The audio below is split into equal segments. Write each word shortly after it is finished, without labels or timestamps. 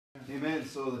Amen.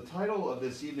 So the title of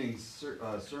this evening's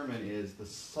sermon is The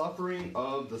Suffering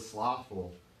of the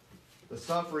Slothful. The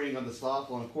suffering of the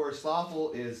slothful. And of course,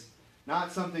 slothful is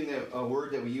not something a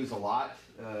word that we use a lot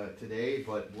today,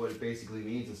 but what it basically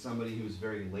means is somebody who's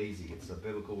very lazy. It's a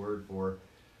biblical word for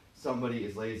somebody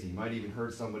is lazy. You might even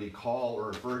heard somebody call or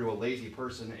refer to a lazy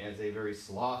person as a very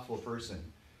slothful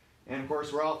person. And of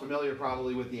course, we're all familiar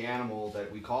probably with the animal that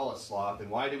we call a sloth. And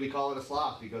why do we call it a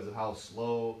sloth? Because of how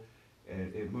slow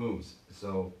it moves.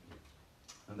 So,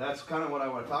 and that's kind of what I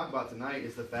want to talk about tonight,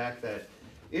 is the fact that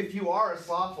if you are a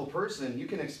slothful person, you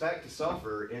can expect to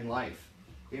suffer in life.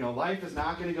 You know, life is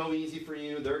not going to go easy for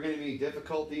you. There are going to be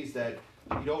difficulties that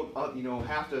you don't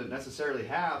have to necessarily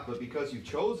have, but because you've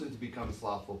chosen to become a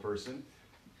slothful person,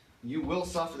 you will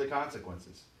suffer the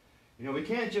consequences. You know, we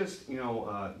can't just,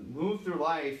 move through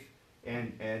life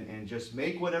and just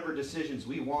make whatever decisions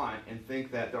we want and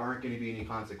think that there aren't going to be any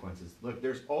consequences. Look,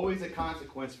 there's always a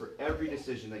consequence for every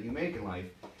decision that you make in life.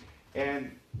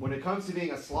 And when it comes to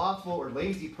being a slothful or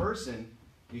lazy person,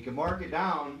 you can mark it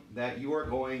down that you are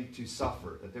going to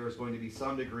suffer, that there is going to be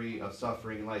some degree of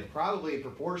suffering in life, probably in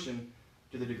proportion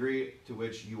to the degree to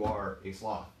which you are a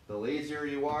sloth. The lazier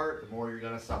you are, the more you're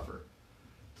going to suffer.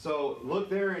 So look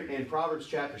there in Proverbs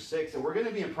chapter 6, and we're going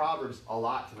to be in Proverbs a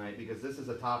lot tonight because this is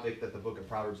a topic that the book of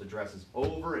Proverbs addresses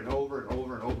over and over and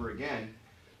over and over again.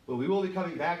 But we will be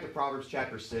coming back to Proverbs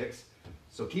chapter 6,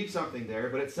 so keep something there.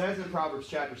 But it says in Proverbs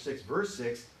chapter 6, verse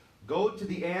 6, "Go to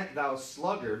the ant, thou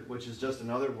sluggard," which is just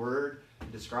another word to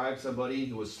describe somebody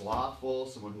who is slothful,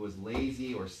 someone who is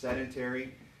lazy or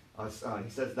sedentary. He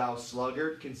says, "Thou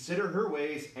sluggard, consider her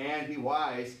ways and be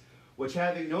wise, which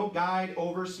having no guide,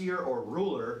 overseer, or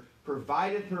ruler,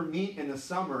 provideth her meat in the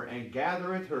summer, and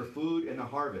gathereth her food in the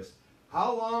harvest.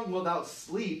 How long wilt thou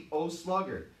sleep, O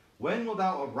sluggard? When wilt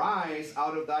thou arise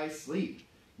out of thy sleep?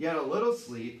 Yet a little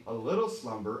sleep, a little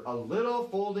slumber, a little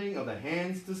folding of the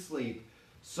hands to sleep,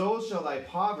 so shall thy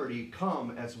poverty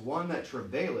come as one that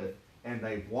travaileth, and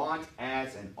thy want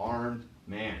as an armed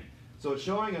man." So it's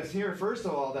showing us here, first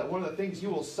of all, that one of the things you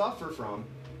will suffer from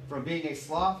being a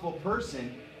slothful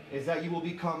person is that you will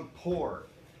become poor.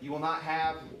 You will not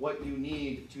have what you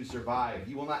need to survive.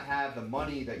 You will not have the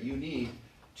money that you need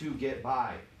to get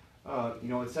by.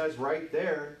 It says right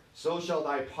there, "So shall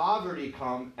thy poverty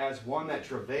come as one that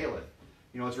travaileth."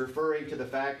 It's referring to the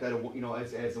fact that,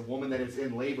 as a woman that is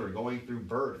in labor, going through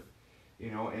birth,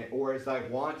 or as thy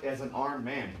want as an armed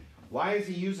man. Why is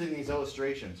he using these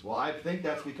illustrations? Well, I think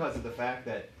that's because of the fact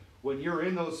that when you're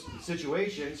in those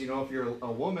situations, if you're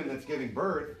a woman that's giving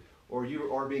birth, or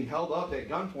you are being held up at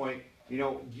gunpoint,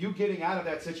 you getting out of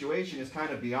that situation is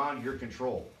kind of beyond your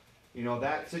control.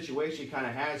 That situation kind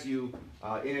of has you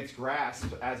in its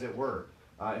grasp, as it were.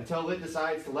 Until it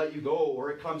decides to let you go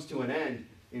or it comes to an end,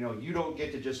 you don't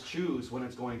get to just choose when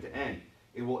it's going to end.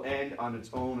 It will end on its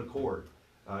own accord.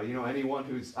 Anyone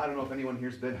who's, I don't know if anyone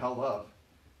here's been held up,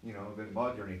 been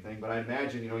mugged or anything, but I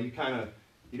imagine, you kind of,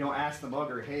 ask the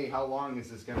mugger, "Hey, how long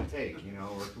is this going to take?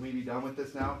 Or can we be done with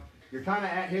this now?" You're kind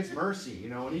of at his mercy.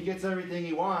 When he gets everything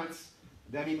he wants,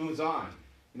 then he moves on.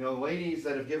 Ladies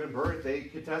that have given birth, they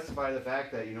could testify to the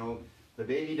fact that, the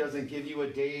baby doesn't give you a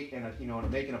date and to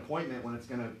make an appointment when it's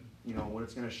going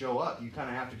to, show up. You kind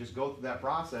of have to just go through that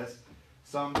process.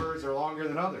 Some births are longer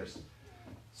than others.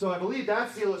 So I believe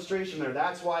that's the illustration there.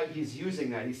 That's why he's using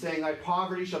that. He's saying, "Thy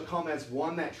poverty shall come as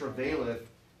one that travaileth,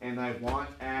 and thy want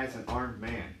as an armed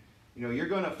man." You're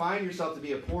going to find yourself to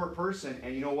be a poor person,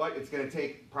 and you know what? It's going to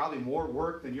take probably more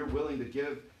work than you're willing to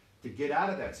give to get out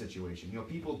of that situation.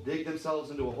 People dig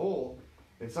themselves into a hole,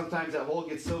 and sometimes that hole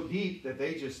gets so deep that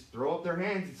they just throw up their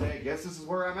hands and say, "I guess this is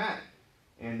where I'm at."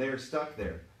 And they're stuck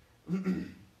there.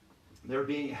 They're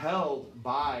being held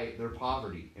by their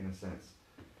poverty, in a sense.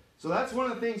 So that's one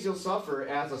of the things you'll suffer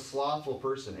as a slothful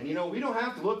person. And we don't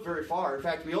have to look very far. In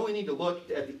fact, we only need to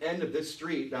look at the end of this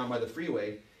street down by the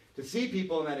freeway to see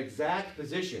people in that exact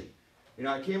position.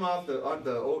 I came off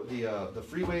the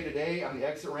freeway today on the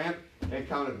exit ramp and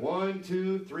counted 1,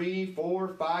 2, 3, 4,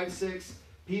 5, 6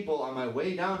 people on my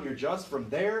way down here, just from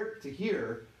there to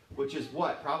here, which is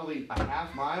what, probably a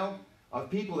half mile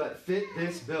of people that fit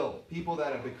this bill. People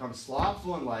that have become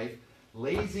slothful in life,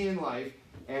 lazy in life,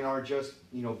 and are just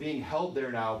being held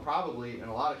there now, probably in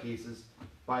a lot of cases,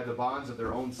 by the bonds of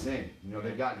their own sin.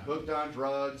 They've gotten hooked on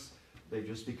drugs. They've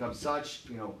just become such,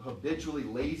 habitually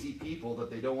lazy people that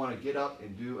they don't want to get up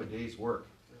and do a day's work.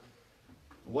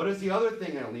 What is the other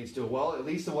thing that it leads to? Well, it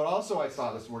leads to what also I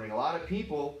saw this morning. A lot of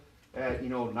people at,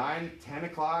 9, 10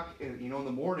 o'clock, in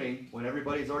the morning, when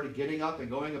everybody's already getting up and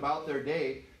going about their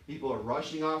day, people are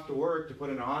rushing off to work to put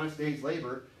in an honest day's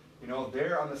labor.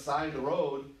 They're on the side of the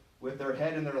road with their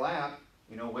head in their lap,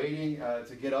 waiting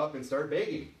to get up and start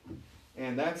begging.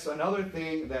 And that's another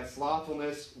thing that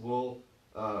slothfulness will,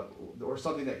 or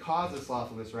something that causes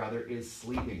slothfulness rather, is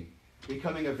sleeping.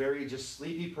 Becoming a very just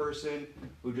sleepy person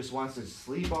who just wants to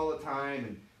sleep all the time.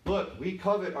 And look, we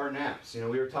covet our naps.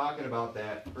 We were talking about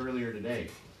that earlier today.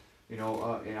 And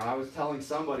I was telling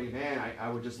somebody, man, I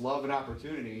would just love an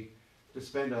opportunity to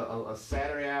spend a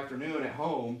Saturday afternoon at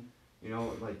home,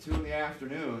 like 2 in the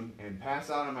afternoon, and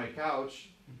pass out on my couch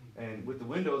and with the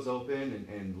windows open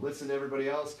and listen to everybody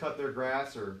else cut their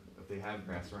grass, or if they have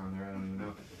grass around there, I don't even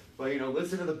know. But,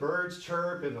 listen to the birds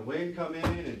chirp and the wind come in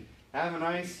and have a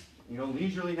nice,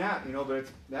 leisurely nap, but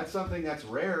that's something that's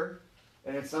rare,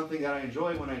 and it's something that I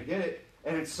enjoy when I get it.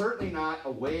 And it's certainly not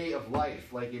a way of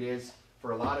life like it is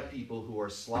for a lot of people who are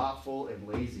slothful and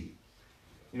lazy.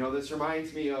 This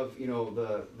reminds me of,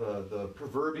 the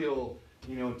proverbial,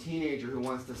 teenager who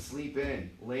wants to sleep in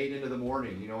late into the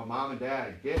morning. Mom and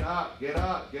dad, get up, get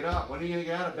up, get up. When are you going to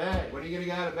get out of bed? When are you going to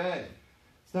get out of bed?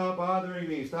 Stop bothering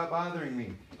me, stop bothering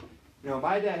me.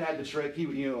 My dad had the trick. I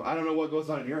don't know what goes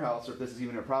on in your house, or if this is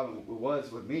even a problem. It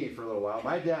was with me for a little while.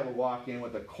 My dad would walk in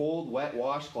with a cold, wet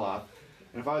washcloth,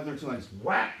 and if I was there too long, just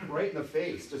whack right in the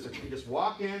face. Just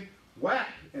walk in, whack,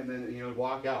 and then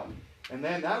walk out. And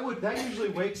then that usually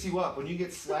wakes you up when you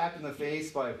get slapped in the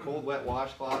face by a cold, wet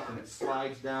washcloth, and it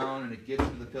slides down and it gets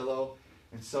into the pillow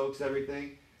and soaks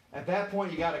everything. At that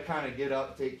point, you got to kind of get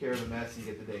up, take care of the mess, and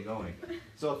get the day going.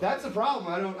 So if that's a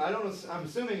problem, I'm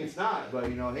assuming it's not. But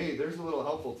hey, there's a little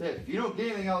helpful tip. If you don't get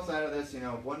anything else out of this, if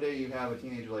one day you have a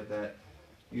teenager like that,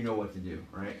 you know what to do,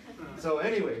 right? So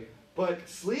anyway, but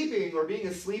sleeping, or being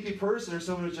a sleepy person, or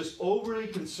someone who's just overly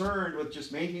concerned with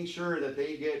just making sure that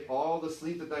they get all the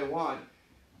sleep that they want,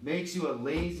 makes you a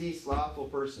lazy, slothful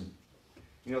person.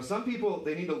 Some people,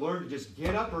 they need to learn to just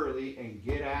get up early and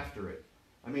get after it.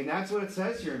 That's what it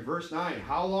says here in verse 9.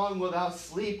 How long wilt thou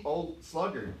sleep, old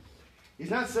sluggard? He's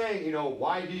not saying,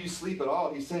 why do you sleep at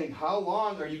all? He's saying, how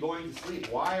long are you going to sleep?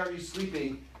 Why are you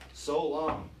sleeping so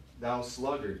long, thou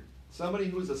sluggard? Somebody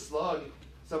who's a slug,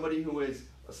 somebody who is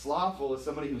slothful, is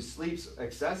somebody who sleeps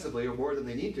excessively or more than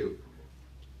they need to.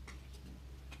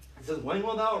 It says, when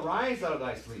wilt thou arise out of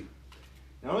thy sleep?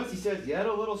 Now notice he says, yet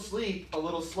a little sleep, a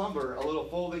little slumber, a little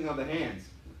folding of the hands.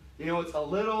 It's a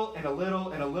little and a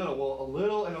little and a little. Well, a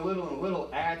little and a little and a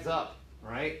little adds up,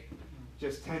 right?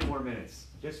 Just 10 more minutes.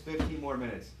 Just 15 more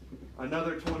minutes.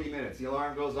 Another 20 minutes. The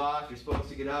alarm goes off. You're supposed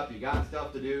to get up. You got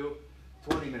stuff to do.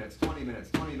 20 minutes, 20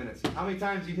 minutes, 20 minutes. How many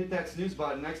times you hit that snooze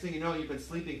button? Next thing you know, you've been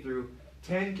sleeping through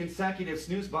 10 consecutive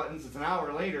snooze buttons. It's an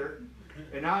hour later.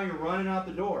 And now you're running out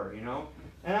the door,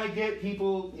 And I get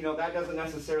people, that doesn't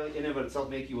necessarily in and of itself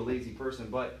make you a lazy person.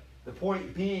 But the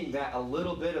point being that a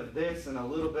little bit of this and a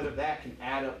little bit of that can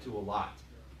add up to a lot.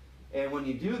 And when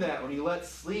you do that, when you let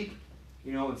sleep,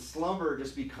 and slumber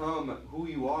just become who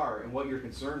you are and what you're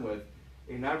concerned with,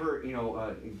 and never,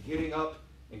 getting up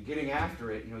and getting after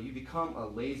it, you become a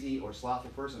lazy or slothful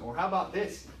person. Or how about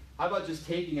this? How about just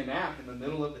taking a nap in the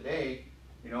middle of the day,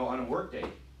 on a work day?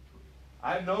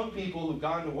 I've known people who've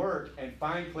gone to work and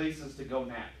find places to go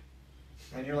nap.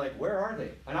 And you're like, where are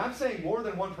they? And I'm saying more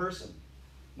than one person.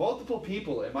 Multiple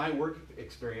people in my work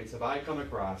experience have I come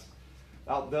across.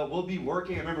 We'll be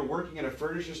working. I remember working at a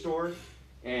furniture store,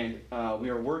 and we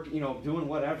were working, doing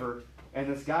whatever. And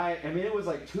this guy, it was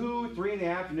like 2, 3 in the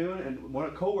afternoon, and when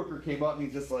a coworker came up, and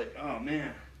he's just like, oh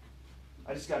man,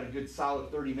 I just got a good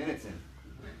solid 30 minutes in.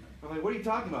 I'm like, what are you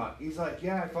talking about? He's like,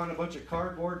 yeah, I found a bunch of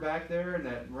cardboard back there and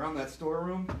around that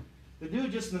storeroom. The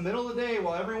dude just in the middle of the day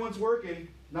while everyone's working,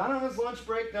 not on his lunch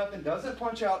break, nothing, doesn't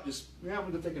punch out, just,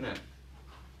 I'm going to take a nap.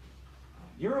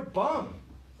 You're a bum.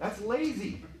 That's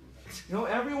lazy.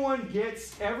 Everyone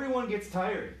gets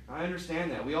tired. I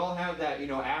understand that. We all have that,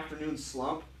 afternoon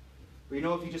slump. But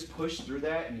if you just push through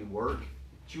that and you work,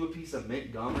 chew a piece of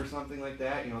mint gum or something like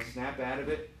that, snap out of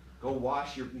it, go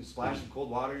splash some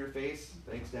cold water in your face.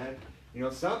 Thanks, Dad.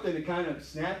 Something to kind of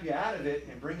snap you out of it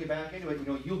and bring you back into it.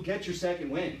 You'll get your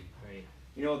second wind.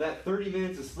 Right. That 30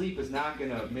 minutes of sleep is not going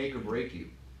to make or break you.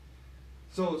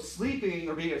 So sleeping,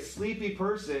 or being a sleepy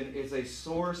person, is a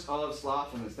source of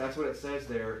slothfulness. That's what it says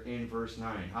there in verse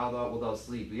 9. How wilt thou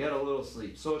sleep? Yet a little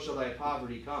sleep. So shall thy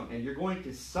poverty come. And you're going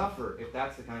to suffer if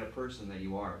that's the kind of person that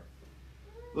you are.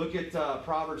 Look at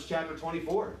Proverbs chapter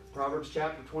 24. Proverbs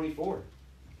chapter 24.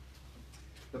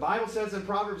 The Bible says in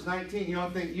Proverbs 19,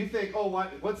 you think, oh,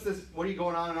 what's this? What are you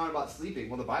going on and on about sleeping?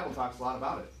 Well, the Bible talks a lot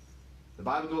about it. The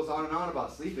Bible goes on and on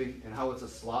about sleeping and how it's a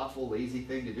slothful, lazy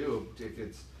thing to do if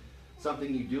it's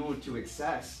something you do to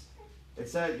excess. It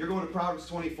says, you're going to Proverbs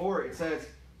 24, it says,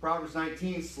 Proverbs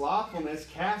 19, slothfulness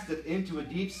casteth into a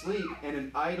deep sleep, and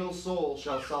an idle soul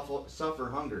shall suffer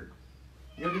hunger.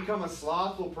 You become a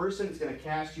slothful person, it's going to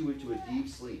cast you into a deep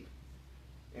sleep.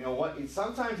 You know what?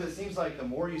 Sometimes it seems like the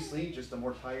more you sleep, just the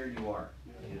more tired you are.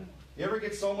 Yeah. You ever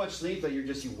get so much sleep that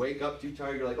you wake up too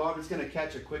tired? You're like, oh, I'm just going to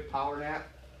catch a quick power nap.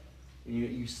 And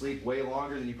you sleep way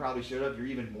longer than you probably should have. You're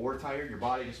even more tired. Your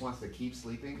body just wants to keep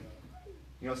sleeping.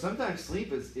 You know, sometimes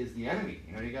sleep is the enemy.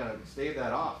 You know, you got to stave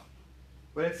that off.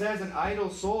 But it says an idle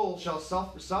soul shall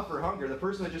suffer hunger. The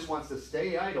person that just wants to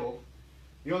stay idle.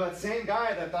 You know, that same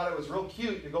guy that thought it was real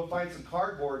cute to go find some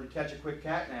cardboard to catch a quick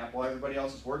cat nap while everybody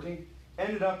else is working,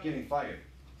 ended up getting fired.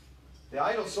 The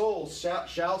idle soul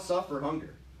shall suffer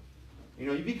hunger. You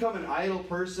know, you become an idle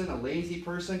person, a lazy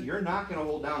person, you're not going to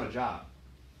hold down a job.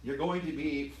 You're going to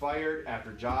be fired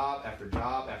after job after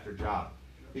job after job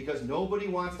because nobody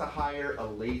wants to hire a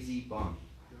lazy bum.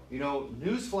 You know,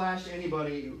 newsflash to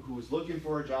anybody who's looking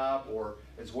for a job or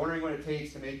is wondering what it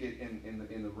takes to make it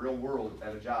in the real world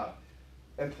at a job.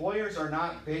 Employers are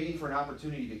not begging for an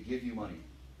opportunity to give you money.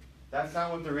 That's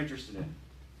not what they're interested in.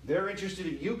 They're interested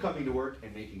in you coming to work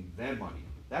and making them money.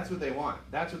 That's what they want.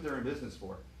 That's what they're in business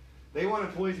for. They want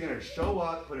employees who are going to show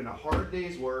up, put in a hard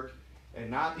day's work,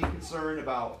 and not be concerned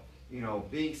about, you know,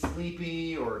 being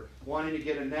sleepy or wanting to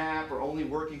get a nap or only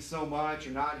working so much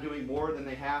or not doing more than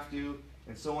they have to,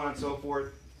 and so on and so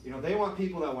forth. You know, they want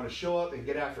people that want to show up and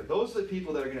get after it. Those are the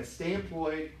people that are going to stay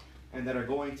employed and that are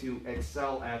going to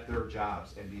excel at their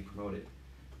jobs and be promoted.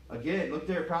 Again, look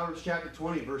there, Proverbs chapter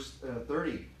 20, verse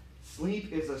 30.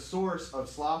 Sleep is a source of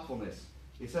slothfulness.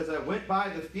 He says, I went by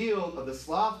the field of the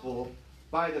slothful,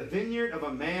 by the vineyard of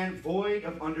a man void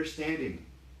of understanding.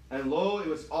 And lo, it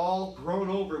was all grown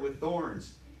over with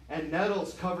thorns, and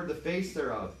nettles covered the face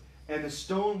thereof, and the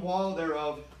stone wall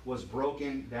thereof was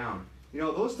broken down. You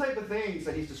know, those type of things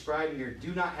that he's describing here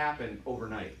do not happen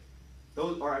overnight.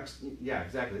 Those are, yeah,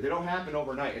 exactly. They don't happen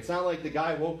overnight. It's not like the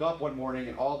guy woke up one morning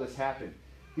and all this happened.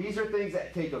 These are things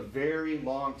that take a very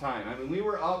long time. I mean, we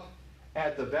were up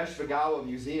at the fwbc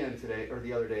Museum today, or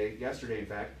the other day, yesterday in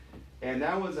fact, and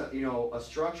that was a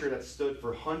structure that stood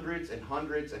for hundreds and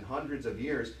hundreds and hundreds of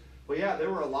years. But yeah, there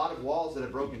were a lot of walls that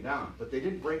had broken down, but they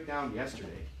didn't break down yesterday.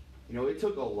 You know, it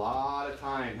took a lot of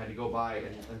time had to go by,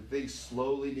 and things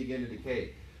slowly begin to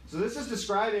decay. So this is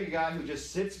describing a guy who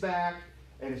just sits back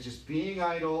and is just being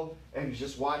idle and is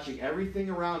just watching everything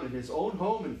around in his own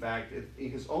home, in fact, in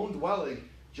his own dwelling,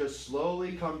 just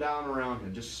slowly come down around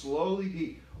him, just slowly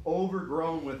be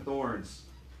overgrown with thorns.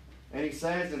 And he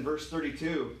says in verse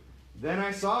 32, then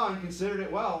I saw and considered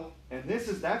it well, and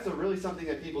that's really something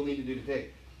that people need to do today.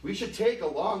 We should take a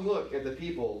long look at the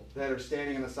people that are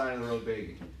standing on the side of the road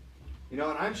begging. You know,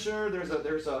 and I'm sure there's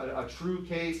a true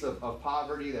case of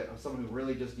poverty, of someone who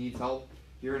really just needs help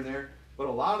here and there. But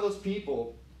a lot of those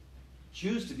people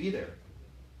choose to be there.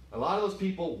 A lot of those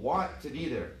people want to be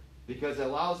there because it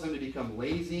allows them to become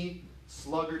lazy,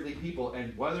 sluggardly people.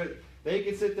 And whether they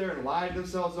can sit there and lie to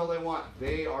themselves all they want,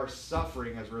 they are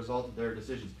suffering as a result of their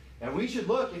decisions. And we should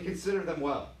look and consider them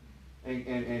well and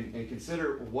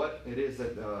consider what it is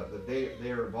that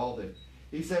they are involved in.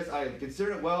 He says, I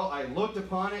considered it well, I looked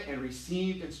upon it and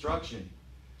received instruction.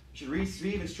 You should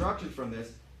receive instruction from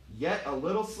this. Yet a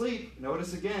little sleep,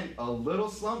 notice again, a little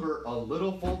slumber, a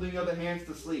little folding of the hands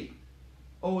to sleep.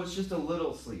 Oh, it's just a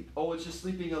little sleep. Oh, it's just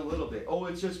sleeping a little bit. Oh,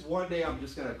 it's just one day I'm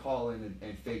just going to call in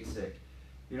and fake sick.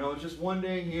 You know, it's just one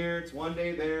day here, it's one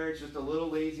day there, it's just a little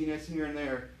laziness here and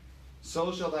there.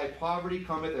 So shall thy poverty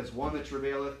cometh as one that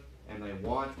travaileth, and thy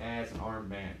want as an armed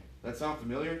man. That sound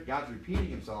familiar? God's repeating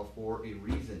himself for a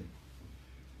reason.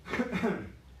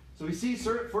 So we see,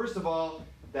 first of all,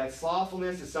 that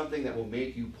slothfulness is something that will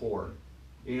make you poor.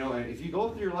 You know, and if you go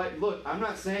through your life, look, I'm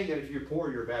not saying that if you're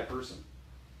poor, you're a bad person.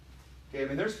 Okay, I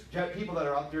mean, there's people that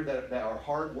are up there that are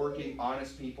hardworking,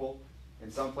 honest people in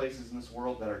some places in this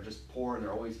world that are just poor, and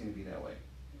they're always going to be that way.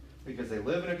 Because they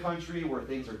live in a country where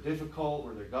things are difficult,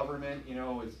 where their government, you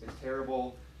know, is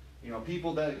terrible. You know,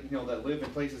 people that, you know, that live in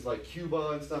places like Cuba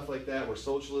and stuff like that, where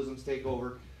socialisms take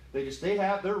over,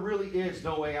 there really is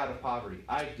no way out of poverty.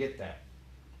 I get that.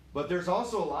 But there's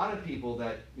also a lot of people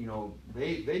that, you know,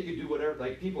 they could do whatever,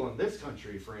 like people in this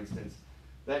country, for instance,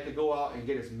 that could go out and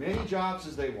get as many jobs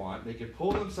as they want. They could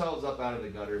pull themselves up out of the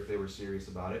gutter if they were serious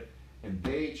about it, and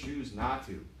they choose not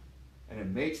to. And it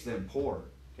makes them poor,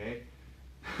 okay?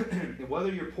 And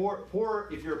whether you're poor,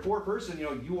 if you're a poor person, you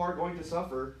know, you are going to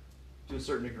suffer to a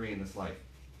certain degree in this life.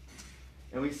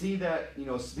 And we see that, you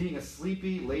know, being a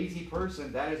sleepy, lazy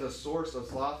person, that is a source of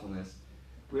slothfulness.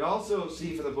 We also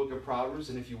see from the book of Proverbs,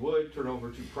 and if you would, turn over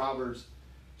to Proverbs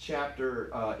chapter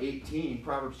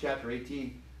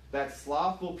 18, that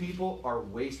slothful people are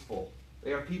wasteful.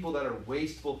 They are people that are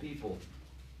wasteful people.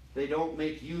 They don't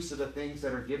make use of the things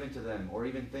that are given to them, or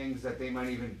even things that they might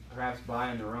even perhaps buy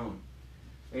on their own.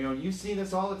 And you see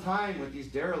this all the time with these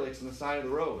derelicts on the side of the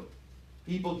road.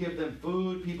 People give them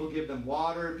food, people give them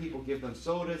water, people give them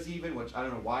sodas even, which I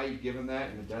don't know why you give them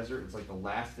that in the desert. It's like the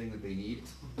last thing that they need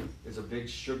is a big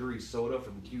sugary soda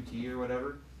from QT or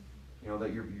whatever.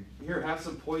 That you're here, have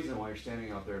some poison while you're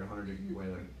standing out there at 100-degree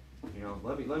weather.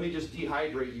 Let me just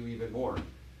dehydrate you even more.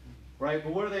 Right?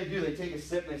 But what do? They take a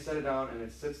sip and they set it down and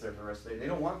it sits there for the rest of the day. They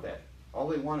don't want that. All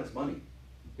they want is money.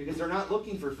 Because they're not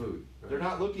looking for food. Right. They're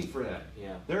not looking for that.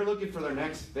 Yeah. They're looking for their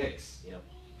next fix. Yep.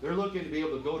 They're looking to be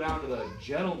able to go down to the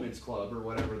gentleman's club or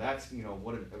whatever. That's,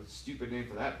 what a stupid name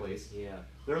for that place. Yeah.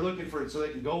 They're looking for it so they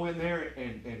can go in there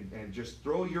and just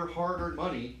throw your hard-earned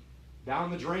money down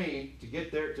the drain to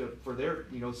get there for their,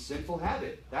 sinful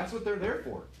habit. That's what they're there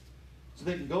for. So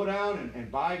they can go down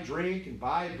and buy drink and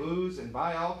buy booze and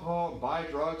buy alcohol and buy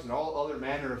drugs and all other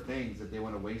manner of things that they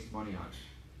want to waste money on.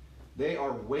 They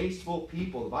are wasteful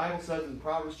people. The Bible says in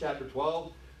Proverbs chapter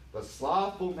 12, the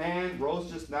slothful man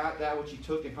roasteth not that which he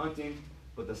took in hunting,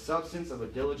 but the substance of a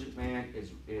diligent man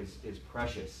is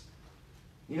precious.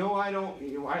 I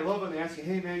love when they ask you,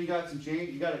 hey man, you got some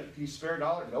change? Can you spare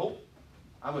 $1? Nope.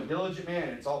 I'm a diligent man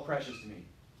and it's all precious to me.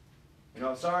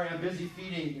 Sorry, I'm busy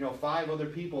feeding, 5 other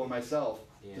people and myself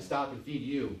to stop and feed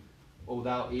you, O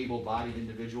thou able-bodied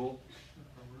individual.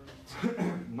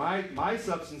 My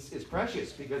substance is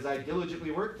precious because I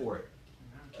diligently work for it.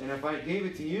 And if I gave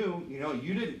it to you,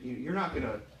 you're not going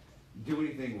to do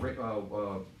anything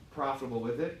profitable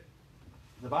with it.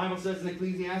 The Bible says in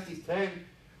Ecclesiastes 10,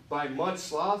 by much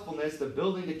slothfulness the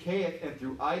building decayeth, and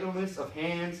through idleness of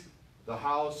hands the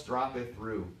house droppeth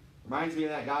through. Reminds me of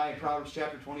that guy in Proverbs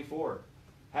chapter 24.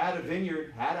 Had a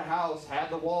vineyard, had a house, had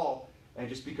the wall, and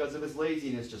just because of his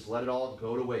laziness, just let it all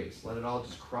go to waste. Let it all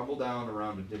just crumble down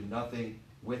around and did nothing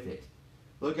with it.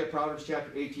 Look at Proverbs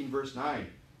chapter 18, verse 9.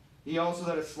 He also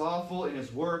that is slothful in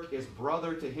his work is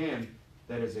brother to him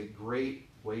that is a great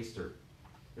waster.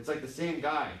 It's like the same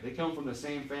guy. They come from the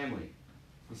same family.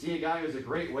 You see a guy who's a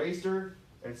great waster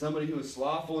and somebody who is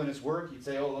slothful in his work, you'd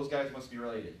say, oh, those guys must be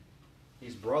related.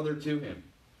 He's brother to him.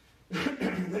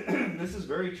 This is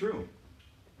very true.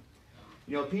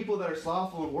 People that are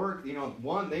slothful in work,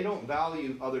 one, they don't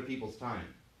value other people's time.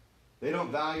 They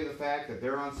don't value the fact that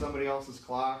they're on somebody else's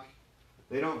clock.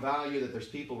 They don't value that there's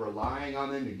people relying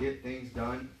on them to get things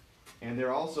done. And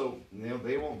they're also,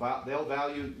 they won't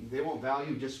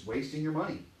value just wasting your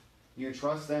money. You can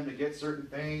trust them to get certain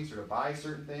things or to buy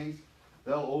certain things.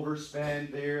 They'll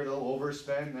overspend there, they'll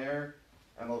overspend there,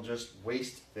 and they'll just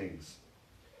waste things.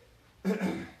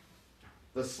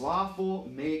 The slothful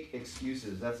make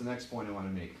excuses. That's the next point I want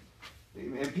to make.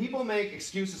 And people make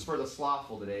excuses for the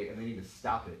slothful today, and they need to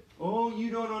stop it. Oh,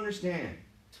 you don't understand.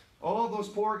 All those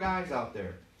poor guys out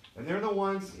there. And they're the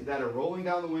ones that are rolling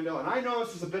down the window. And I know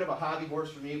this is a bit of a hobby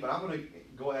horse for me, but I'm going to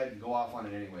go ahead and go off on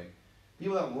it anyway.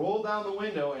 People that roll down the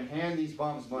window and hand these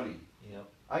bums money. Yep.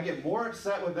 I get more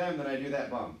upset with them than I do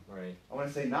that bum. Right. I want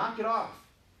to say, knock it off.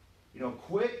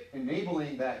 Quit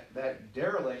enabling that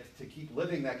derelict to keep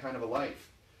living that kind of a life.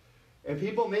 And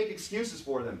people make excuses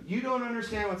for them. You don't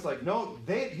understand what it's like. No,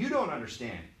 you don't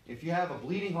understand if you have a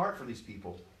bleeding heart for these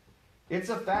people. It's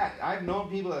a fact. I've known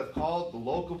people that have called the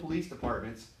local police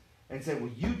departments and said,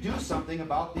 will you do something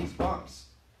about these bumps?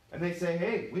 And they say,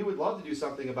 hey, we would love to do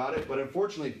something about it, but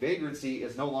unfortunately vagrancy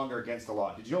is no longer against the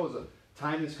law. Did you know there was a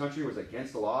time in this country where it was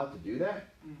against the law to do that?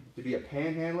 To be a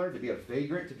panhandler, to be a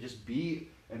vagrant, to just be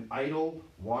an idle,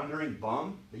 wandering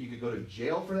bum, that you could go to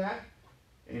jail for that?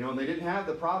 And they didn't have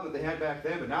the problem that they had back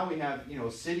then, but now we have,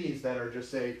 cities that are just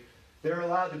say they're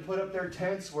allowed to put up their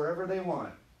tents wherever they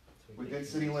want within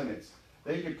city limits.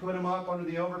 They can put them up under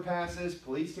the overpasses.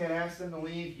 Police can't ask them to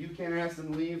leave. You can't ask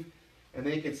them to leave. And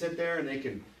they can sit there and they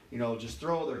can, just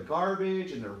throw their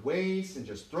garbage and their waste and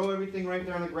just throw everything right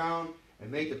there on the ground and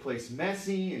make the place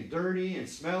messy and dirty and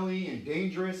smelly and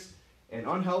dangerous and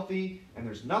unhealthy, and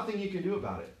there's nothing you can do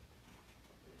about it.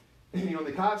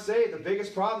 The cops say the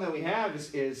biggest problem that we have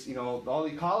is all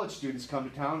the college students come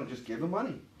to town and just give them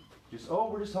money.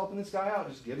 We're just helping this guy out,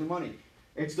 just give him money.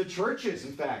 It's the churches,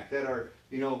 in fact, that are,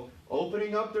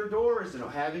 opening up their doors and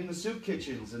having the soup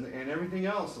kitchens and everything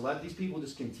else to let these people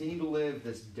just continue to live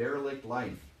this derelict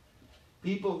life.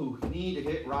 People who need to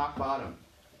hit rock bottom.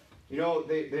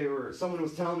 Someone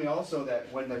was telling me also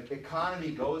that when the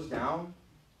economy goes down,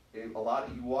 you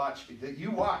watch,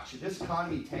 if this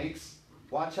economy tanks,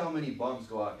 watch how many bums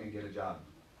go out and get a job.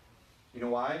 You know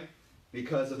why?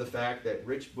 Because of the fact that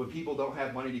when people don't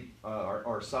have money to,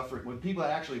 are suffering, when people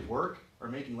that actually work are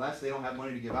making less, they don't have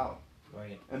money to give out.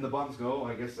 Right. And the bums go,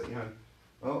 I guess,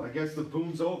 Well, I guess the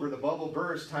boom's over, the bubble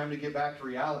burst, time to get back to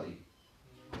reality.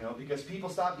 You know, because people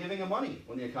stop giving them money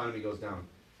when the economy goes down.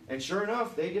 And sure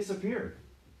enough, they disappear.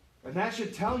 And that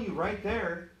should tell you right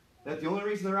there that the only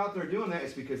reason they're out there doing that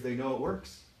is because they know it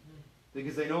works.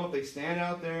 Because they know if they stand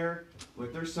out there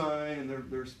with their sign and their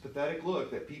pathetic look,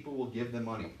 that people will give them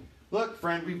money. Look,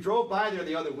 friend, we drove by there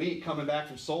the other week coming back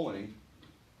from soul winning.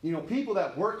 You know, people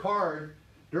that work hard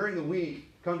during the week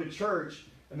come to church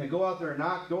and they go out there and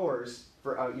knock doors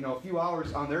for a few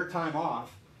hours on their time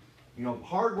off. You know,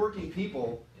 hard-working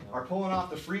people are pulling off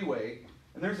the freeway,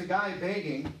 and there's a guy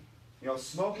begging,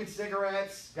 smoking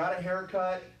cigarettes, got a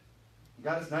haircut,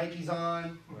 got his Nikes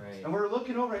on, Right. and we're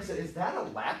looking over. I said, "Is that a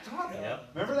laptop?" Yep.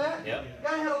 Remember that? Yep. The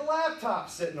guy had a laptop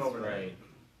sitting over there. Right.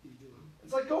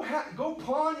 It's like, go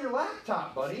pawn your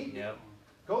laptop, buddy. Yep.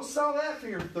 Go sell that for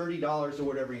your $30 or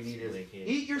whatever you need is. Ridiculous.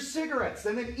 Eat your cigarettes,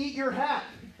 and then eat your hat.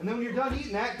 And then when you're done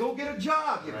eating that, go get a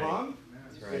job, you Right. bum.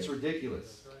 That's right. It's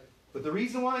ridiculous. But the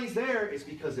reason why he's there is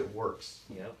because it works.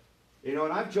 Yep. And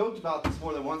I've joked about this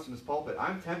more than once in this pulpit.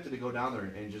 I'm tempted to go down there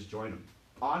and just join them.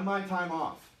 On my time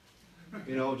off.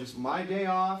 Just my day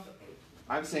off.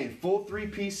 I'm saying full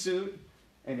three-piece suit,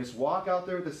 and just walk out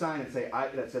there with a sign and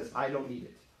that says, "I don't need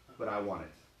it, but I want it."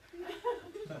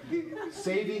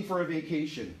 Saving for a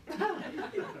vacation.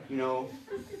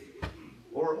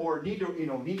 Or need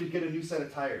to get a new set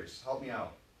of tires. Help me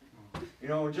out.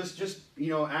 Or just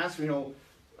ask,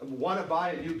 want to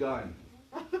buy a new gun.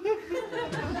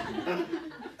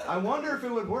 I wonder if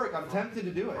it would work. I'm tempted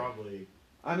to do it. Probably.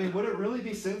 I mean, would it really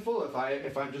be sinful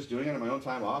if I'm just doing it on my own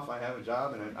time off? I have a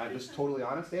job and I'm just totally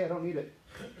honest. Hey, I don't need it,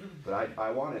 but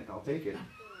I want it. I'll take it.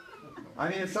 I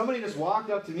mean, if somebody just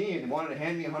walked up to me and wanted to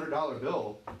hand me a $100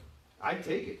 bill, I'd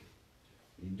take it.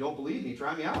 You don't believe me?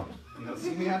 Try me out.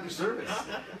 See me after service.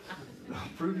 I'll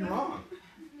prove you wrong,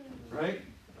 right?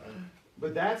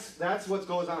 But that's what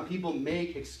goes on. People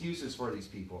make excuses for these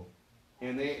people,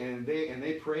 and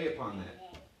they prey upon that.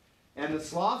 And the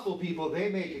slothful people, they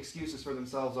make excuses for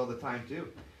themselves all the time too.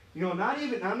 Not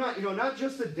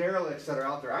just the derelicts that are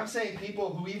out there. I'm saying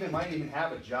people who might even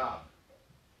have a job.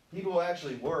 People who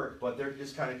actually work, but they're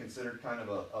just kind of considered kind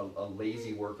of a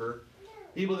lazy worker.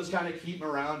 People just kind of keep them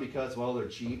around because, well, they're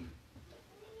cheap.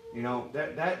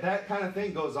 That kind of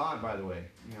thing goes on, by the way.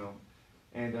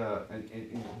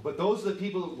 But those are the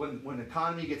people when the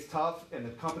economy gets tough and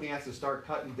the company has to start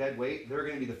cutting dead weight, they're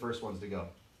going to be the first ones to go.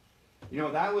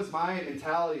 That was my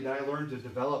mentality that I learned to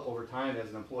develop over time as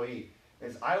an employee.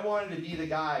 Is I wanted to be the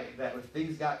guy that if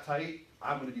things got tight,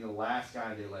 I'm going to be the last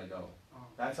guy they let go.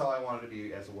 That's how I wanted to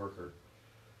be as a worker.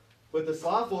 But the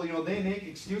slothful, they make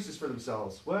excuses for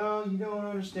themselves. Well, you don't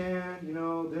understand,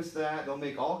 this, that. They'll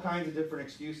make all kinds of different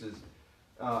excuses.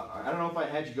 I don't know if I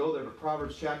had you go there, but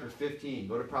Proverbs chapter 15.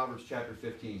 Go to Proverbs chapter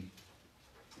 15.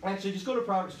 Actually, just go to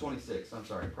Proverbs 26. I'm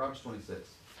sorry, Proverbs 26.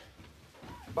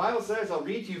 The Bible says, I'll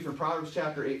read to you from Proverbs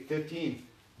chapter 15.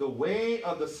 The way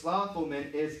of the slothful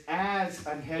man is as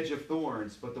an hedge of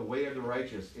thorns, but the way of the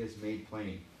righteous is made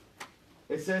plain.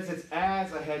 It says it's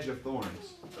as a hedge of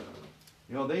thorns.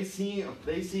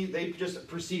 They just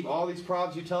perceive all these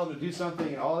problems. You tell them to do something,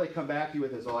 and all they come back to you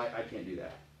with is, "Oh, I can't do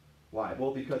that." Why?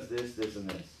 Well, because this, and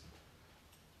this,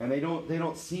 and they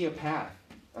don't see a path.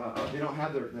 They don't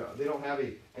have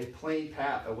a plain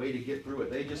path, a way to get through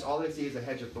it. All they see is a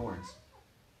hedge of thorns.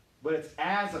 But it's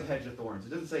as a hedge of thorns. It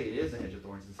doesn't say it is a hedge of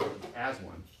thorns. It says it's as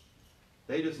one.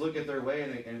 They just look at their way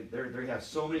and they have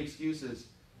so many excuses.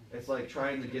 It's like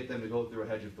trying to get them to go through a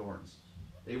hedge of thorns.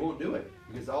 They won't do it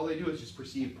because all they do is just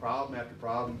perceive problem after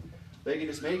problem. They can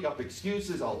just make up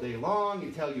excuses all day long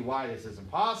and tell you why this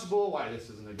isn't possible, why this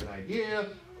isn't a good idea,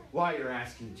 why you're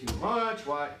asking too much,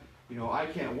 why I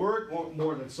can't work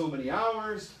more than so many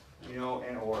hours,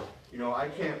 I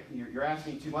can't. You're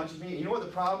asking too much of me. You know what the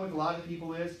problem with a lot of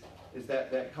people is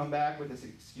that come back with this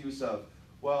excuse of,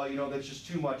 well, that's just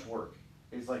too much work.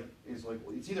 It's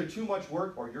either too much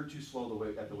work or you're too slow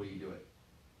at the way you do it.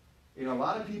 A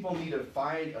lot of people need to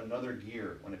find another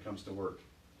gear when it comes to work.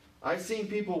 I've seen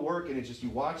people work and it's just you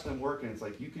watch them work and it's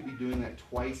like you could be doing that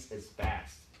twice as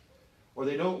fast. Or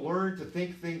they don't learn to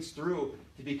think things through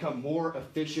to become more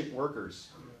efficient workers.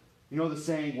 The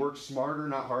saying, work smarter,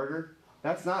 not harder?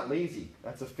 That's not lazy.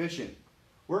 That's efficient.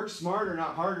 Work smarter,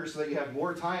 not harder, so that you have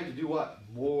more time to do what?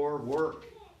 More work.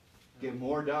 Get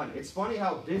more done. It's funny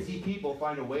how busy people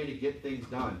find a way to get things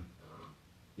done.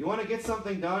 You want to get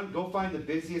something done? Go find the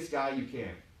busiest guy you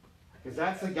can. Because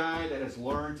that's the guy that has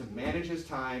learned to manage his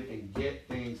time and get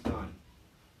things done.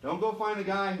 Don't go find a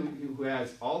guy who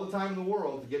has all the time in the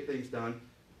world to get things done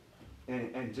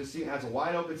and just has a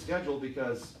wide open schedule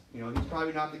because he's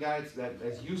probably not the guy that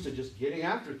is used to just getting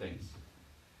after things.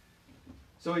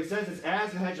 So he says it's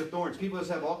as a hedge of thorns. People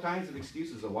just have all kinds of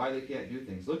excuses of why they can't do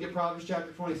things. Look at Proverbs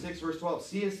chapter 26, verse 12.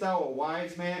 Seest thou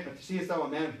a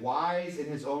man wise in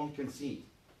his own conceit?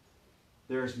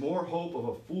 There is more hope of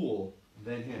a fool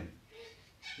than him.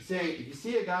 He's saying, if you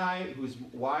see a guy who's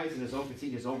wise in his own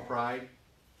conceit, his own pride,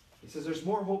 he says there's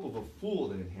more hope of a fool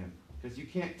than in him, because you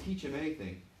can't teach him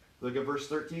anything. Look at verse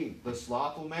 13. The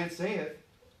slothful man saith,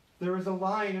 there is a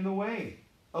lion in the way.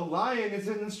 A lion is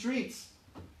in the streets.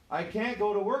 I can't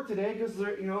go to work today because the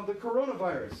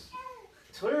coronavirus.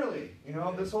 Clearly,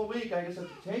 this whole week I just have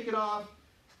to take it off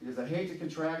because I hate to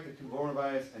contract the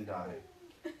coronavirus and die.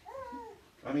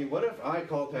 I mean, what if I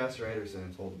called Pastor Anderson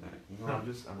and told him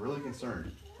that? I'm really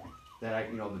concerned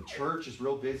that the church is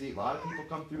real busy. A lot of people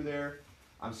come through there.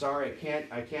 I'm sorry,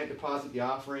 I can't deposit the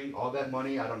offering, all that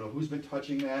money. I don't know who's been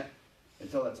touching that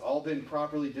until that's all been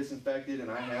properly disinfected,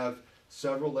 and I have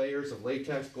several layers of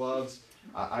latex gloves.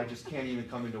 I just can't even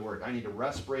come into work. I need a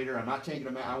respirator. I'm not taking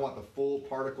them out. I want the full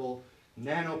particle,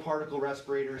 nanoparticle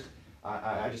respirators.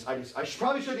 I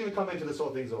probably shouldn't even come until this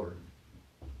whole thing's over.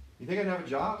 You think I'd have a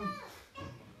job?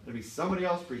 There'd be somebody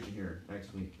else preaching here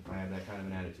next week if I had that kind of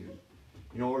an attitude.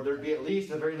 Or there'd be at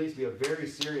the very least, be a very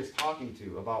serious talking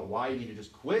to about why you need to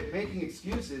just quit making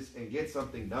excuses and get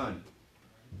something done.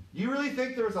 You really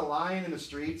think there's a lion in the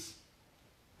streets?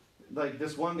 Like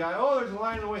this one guy, there's a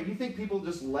lion in the way. You think people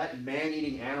just let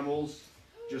man-eating animals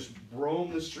just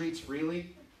roam the streets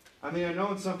freely? I mean, I know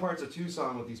in some parts of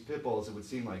Tucson with these pit bulls, it would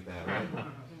seem like that, right?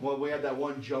 Well, we had that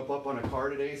one jump up on a car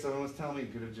today. Someone was telling me he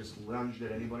could have just lunged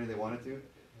at anybody they wanted to.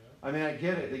 I mean, I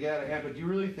get it. They got out of hand. But do you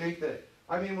really think that...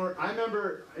 I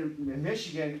remember in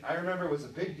Michigan, I remember it was a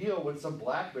big deal when some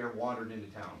black bear wandered into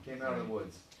town, came out of the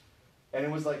woods. And it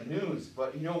was like news.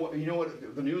 But you know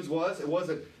what the news was? It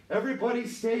wasn't, everybody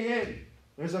stay in.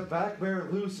 There's a black bear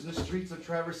loose in the streets of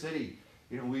Traverse City.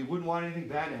 We wouldn't want anything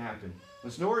bad to happen.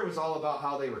 The story was all about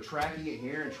how they were tracking it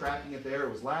here and tracking it there.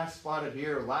 It was last spotted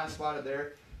here, last spotted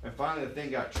there. And finally the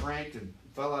thing got tranked and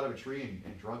fell out of a tree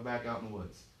and drug back out in the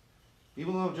woods.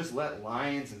 People don't just let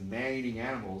lions and man-eating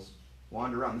animals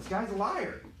wander around. This guy's a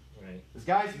liar. Right. This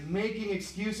guy's making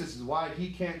excuses as why he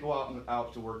can't go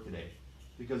out to work today.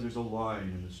 Because there's a lion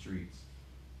in the streets.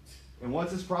 And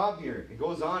what's his problem here? It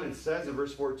goes on and says in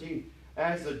verse 14,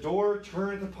 as the door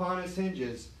turneth upon his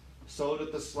hinges, so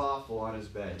doth the slothful on his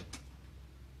bed.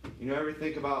 Ever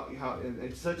think about how,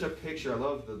 it's such a picture, I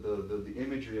love the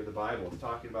imagery of the Bible. It's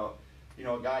talking about,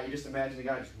 a guy, you just imagine the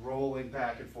guy just rolling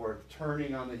back and forth,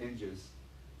 turning on the hinges.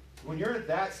 When you're at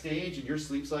that stage in your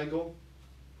sleep cycle,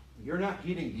 you're not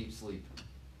getting deep sleep.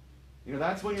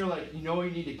 That's when you're like, you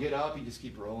need to get up, you just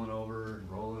keep rolling over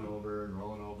and rolling over and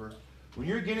rolling over. When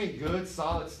you're getting good,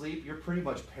 solid sleep, you're pretty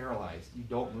much paralyzed. You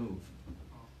don't move.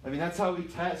 I mean, that's how we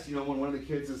test, when one of the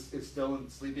kids is still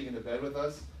sleeping in the bed with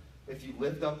us. If you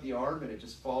lift up the arm and it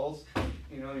just falls,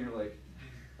 you're like,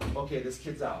 okay, this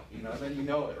kid's out, and then you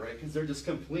know it, right? Because they're just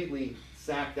completely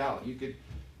sacked out. You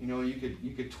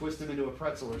could twist them into a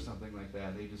pretzel or something like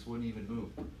that. They just wouldn't even move.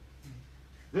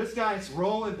 This guy's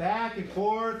rolling back and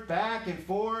forth, back and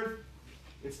forth.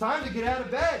 It's time to get out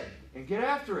of bed and get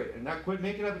after it and not quit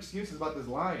making up excuses about this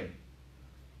lion.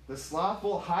 The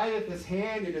slothful hideth his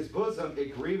hand in his bosom,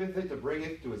 it grieveth it to bring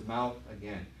it to his mouth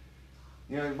again.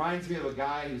 It reminds me of a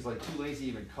guy who's like too lazy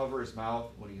to even cover his mouth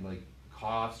when he like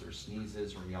coughs or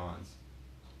sneezes or yawns.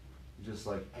 Just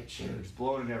like, it's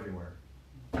blowing it everywhere.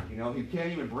 He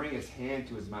can't even bring his hand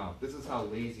to his mouth. This is how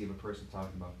lazy of a person we're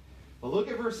talking about. But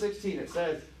look at verse 16. It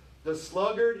says, the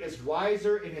sluggard is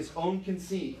wiser in his own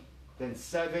conceit than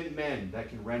 7 men that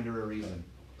can render a reason.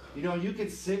 You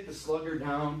could sit the sluggard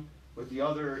down with the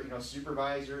other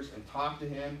supervisors and talk to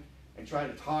him and try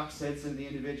to talk sense into the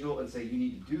individual and say, you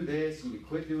need to do this, you need to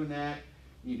quit doing that,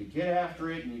 you need to get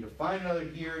after it, you need to find another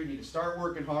gear, you need to start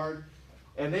working hard.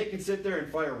 And they can sit there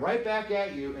and fire right back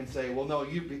at you and say, well, no,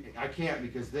 I can't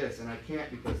because this, and I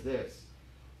can't because this.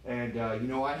 And,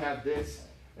 I have this,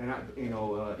 and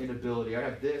inability. I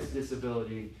have this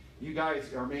disability. You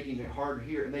guys are making it harder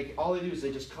here. And all they do is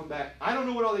they just come back. I don't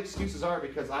know what all the excuses are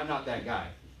because I'm not that guy.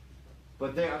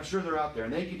 But I'm sure they're out there.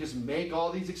 And they can just make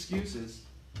all these excuses.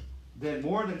 Then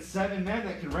more than 7 men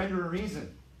that can render a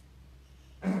reason.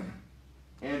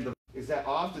 And is that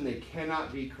often they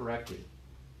cannot be corrected.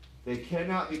 They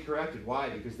cannot be corrected. Why?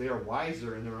 Because they are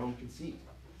wiser in their own conceit.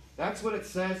 That's what it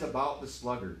says about the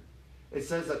sluggard. It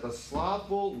says that the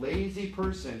slothful, lazy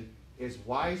person is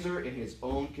wiser in his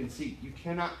own conceit. You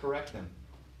cannot correct them.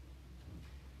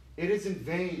 It is in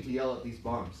vain to yell at these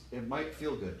bums. It might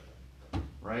feel good,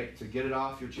 right? To get it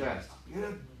off your chest. Get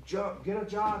a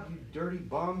job, you dirty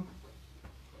bum.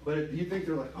 But if you think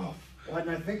they're like, oh, why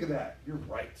didn't I think of that? You're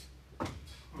right.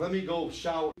 let me go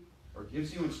shower, or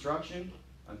gives you instruction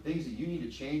on things that you need to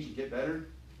change and get better,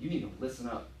 you need to listen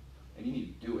up and you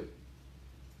need to do it.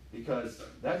 Because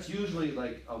that's usually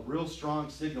like a real strong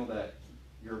signal that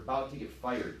you're about to get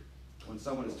fired when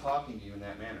someone is talking to you in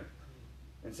that manner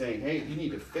and saying, hey, you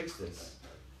need to fix this.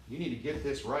 You need to get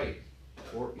this right.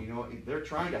 Or, you know, they're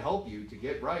trying to help you to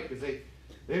get right because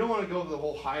they don't want to go through the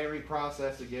whole hiring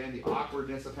process again, the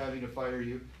awkwardness of having to fire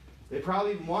you. They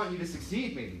probably even want you to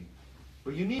succeed maybe.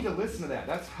 But you need to listen to that.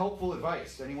 That's helpful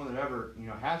advice to anyone that ever, you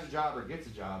know, has a job or gets a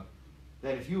job.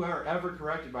 That if you are ever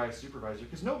corrected by a supervisor,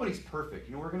 because nobody's perfect,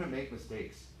 you know, we're going to make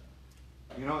mistakes.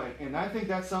 You know, and I think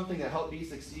that's something that helped me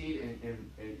succeed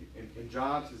in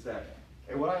jobs is that,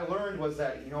 and what I learned was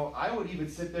that, you know, I would even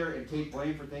sit there and take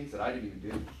blame for things that I didn't even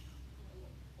do.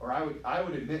 Or I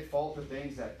would admit fault for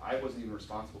things that I wasn't even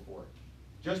responsible for.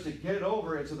 Just to get it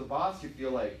over and so the boss could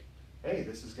feel like, hey,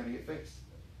 this is going to get fixed.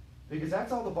 Because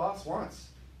that's all the boss wants.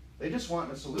 They just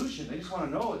want a solution. They just want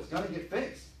to know it's going to get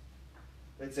fixed.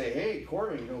 They'd say, hey,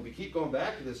 Corbin, you know, we keep going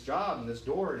back to this job and this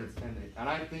door, and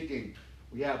I'm thinking,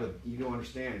 well, yeah, but you don't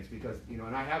understand. It's because, you know,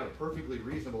 and I have a perfectly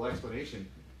reasonable explanation,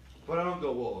 but I don't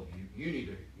go, well, you need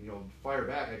to, you know, fire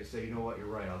back. I just say, you know what, you're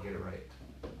right, I'll get it right.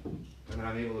 And then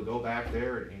I'm able to go back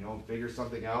there and, you know, figure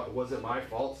something out. It wasn't my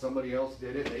fault, somebody else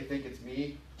did it, they think it's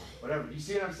me, whatever. You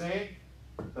see what I'm saying?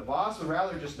 The boss would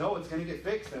rather just know it's going to get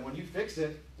fixed, and when you fix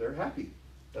it, they're happy.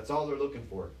 That's all they're looking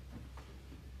for.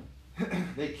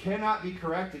 They cannot be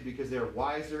corrected because they are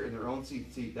wiser in their own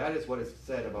seat. See, that is what is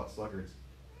said about sluggards.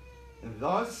 And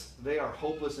thus, they are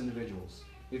hopeless individuals.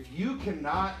 If you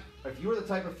are the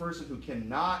type of person who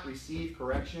cannot receive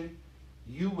correction,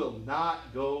 you will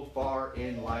not go far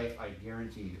in life, I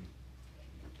guarantee you.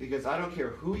 Because I don't care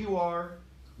who you are,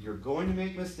 you're going to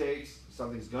make mistakes,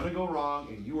 something's going to go wrong,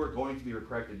 and you are going to be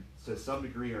corrected to some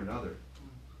degree or another,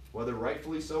 whether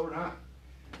rightfully so or not.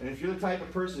 And if you're the type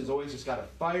of person who's always just got to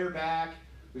fire back,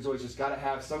 who's always just got to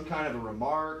have some kind of a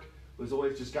remark, who's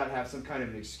always just got to have some kind of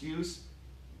an excuse,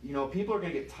 you know, people are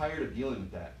going to get tired of dealing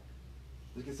with that.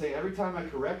 They can say, every time I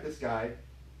correct this guy,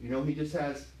 you know, he just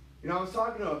has, you know, I was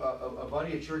talking to a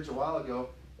buddy at church a while ago,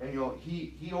 and, you know,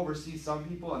 he oversees some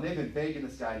people, and they've been begging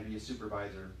this guy to be a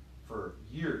supervisor for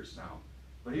years now.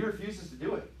 But he refuses to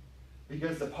do it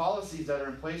because the policies that are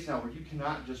in place now where you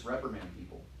cannot just reprimand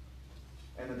people.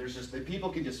 And then there's just, the people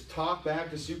can just talk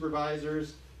back to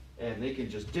supervisors, and they can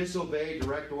just disobey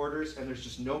direct orders, and there's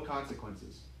just no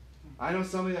consequences. I know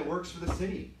somebody that works for the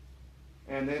city,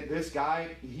 and this guy,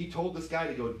 he told this guy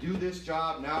to go do this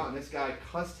job now, and this guy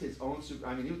cussed his own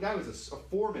the guy was a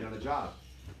foreman on the job.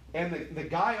 And the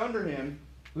guy under him,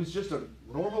 who's just a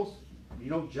normal, you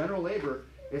know, general laborer,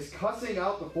 is cussing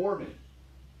out the foreman.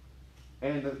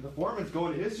 And the foreman's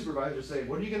going to his supervisor saying,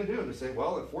 what are you going to do? And they say,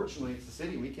 well, unfortunately, it's the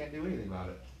city. We can't do anything about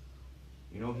it.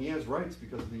 You know, he has rights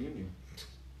because of the union.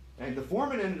 And the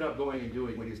foreman ended up going and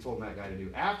doing what he was told that guy to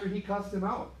do after he cussed him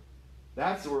out.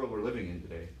 That's the world we're living in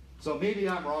today. So maybe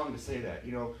I'm wrong to say that.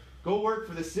 You know, go work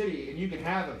for the city, and you can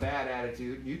have a bad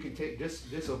attitude. You can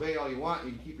disobey all you want.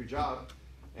 You can keep your job,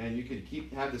 and you can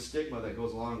have the stigma that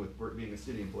goes along with being a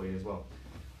city employee as well.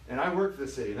 And I work for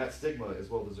the city, and that stigma is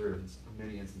well deserved in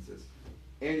many instances.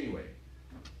 Anyway,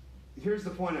 here's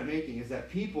the point I'm making, is that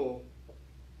people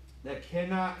that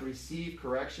cannot receive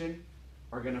correction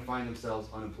are going to find themselves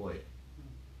unemployed.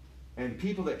 And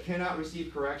people that cannot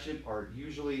receive correction are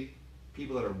usually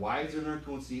people that are wiser in their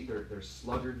conceit. They're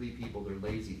sluggardly people. They're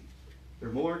lazy. They're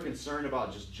more concerned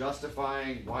about just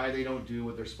justifying why they don't do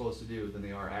what they're supposed to do than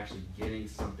they are actually getting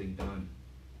something done.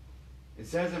 It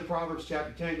says in Proverbs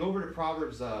chapter 10, go to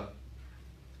Proverbs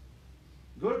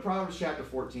chapter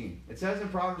 14. It says in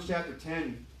Proverbs chapter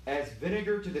 10, as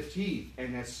vinegar to the teeth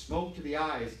and as smoke to the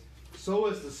eyes, so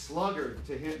is the sluggard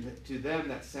to them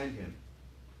that send him.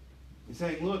 He's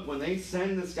saying, look, when they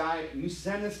send this guy, you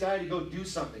send this guy to go do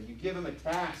something. You give him a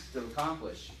task to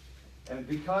accomplish. And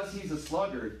because he's a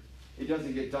sluggard, it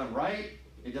doesn't get done right,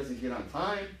 it doesn't get on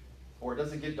time, or it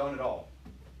doesn't get done at all.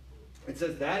 It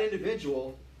says that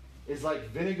individual is like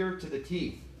vinegar to the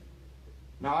teeth.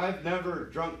 Now, I've never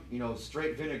drunk, you know,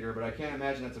 straight vinegar, but I can't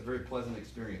imagine that's a very pleasant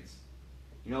experience.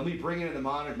 You know, let me bring it in the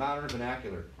modern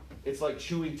vernacular. It's like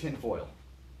chewing tinfoil.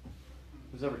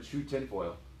 Who's ever chewed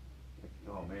tinfoil?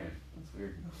 Oh man, that's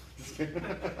weird.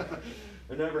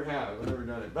 I never have. I've never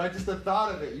done it. But just the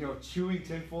thought of it, you know, chewing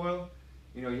tinfoil.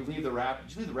 You know, you leave the wrap.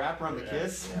 Did you leave the wrapper on the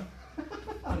kiss? Yeah.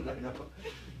 I don't know.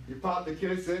 You pop the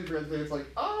kiss in, for instance, it's like,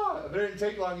 ah! But it didn't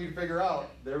take long to figure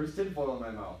out there was tinfoil in my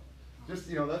mouth. Just,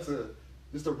 you know, that's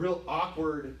just a real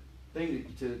awkward thing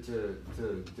to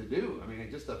do. I mean,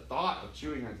 just the thought of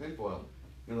chewing on tinfoil,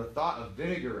 you know, the thought of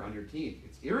vinegar on your teeth,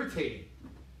 it's irritating.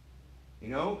 You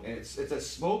know, and it's a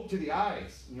smoke to the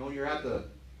eyes. You know, when you're at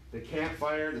the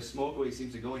campfire, the smoke always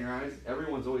seems to go in your eyes.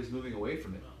 Everyone's always moving away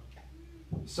from it.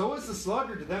 So is the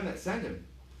sluggard to them that send him.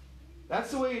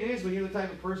 That's the way it is when you're the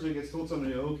type of person who gets told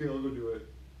something, okay, I'll go do it.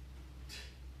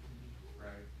 Right.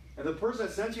 And the person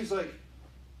that sent you is like,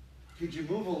 could you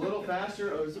move a little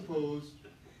faster? I suppose.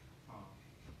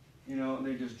 You know, and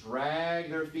they just drag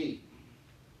their feet.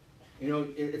 You know,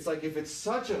 it's like if it's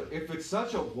such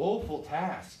a woeful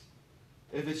task,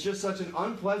 if it's just such an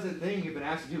unpleasant thing you've been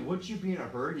asked to do, wouldn't you be in a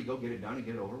hurry to go get it done and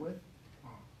get it over with?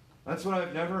 That's what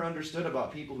I've never understood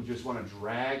about people who just want to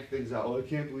drag things out. Oh, I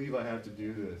can't believe I have to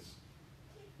do this.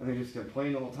 And they just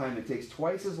complain the whole time. It takes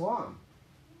twice as long.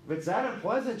 If it's that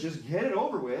unpleasant, just get it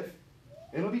over with.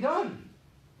 It'll be done.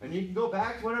 And you can go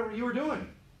back to whatever you were doing.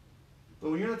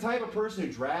 But when you're the type of person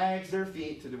who drags their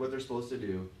feet to do what they're supposed to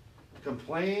do,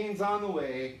 complains on the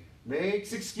way,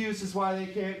 makes excuses why they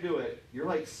can't do it, you're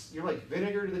like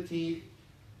vinegar to the teeth.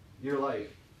 You're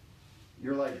like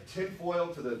tinfoil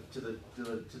to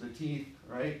the teeth,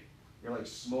 right? You're like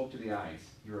smoke to the eyes.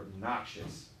 You're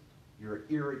obnoxious. You're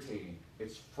irritating.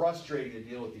 It's frustrating to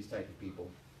deal with these type of people.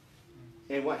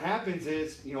 And what happens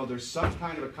is, you know, there's some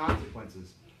kind of a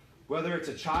consequences. Whether it's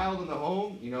a child in the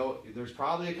home, you know, there's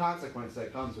probably a consequence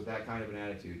that comes with that kind of an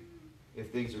attitude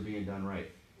if things are being done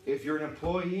right. If you're an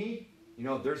employee, you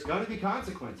know, there's going to be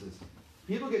consequences.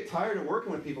 People get tired of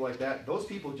working with people like that. Those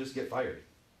people just get fired.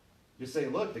 Just say,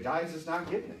 look, the guy's just not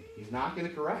getting it. He's not going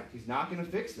to correct. He's not going to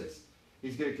fix this.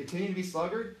 He's going to continue to be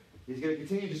sluggard. He's going to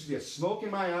continue to just be a smoke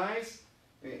in my eyes.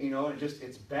 You know, and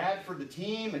it's bad for the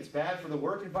team. It's bad for the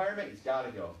work environment. He's got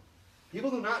to go. People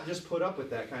do not just put up with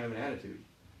that kind of an attitude.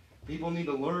 People need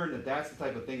to learn that that's the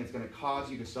type of thing that's going to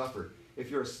cause you to suffer. If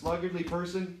you're a sluggardly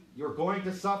person, you're going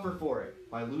to suffer for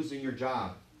it by losing your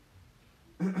job.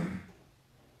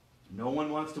 No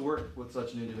one wants to work with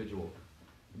such an individual.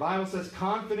 The Bible says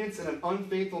confidence in an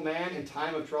unfaithful man in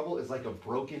time of trouble is like a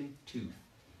broken tooth.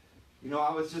 You know,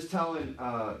 I was just saying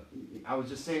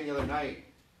the other night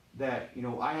that, you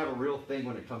know, I have a real thing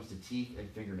when it comes to teeth and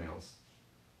fingernails.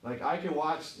 Like I can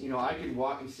walk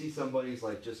and see somebody's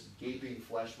like just gaping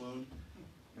flesh wound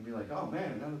and be like, oh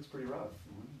man, that looks pretty rough.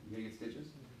 You gonna get stitches?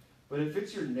 But if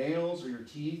it's your nails or your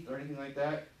teeth or anything like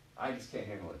that, I just can't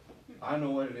handle it. I don't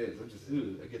know what it is.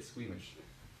 I get squeamish.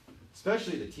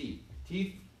 Especially the teeth.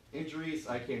 Teeth injuries,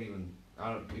 I can't even,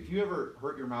 if you ever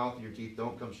hurt your mouth or your teeth,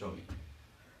 don't come show me.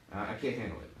 I can't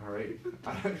handle it, all right?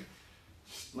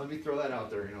 Let me throw that out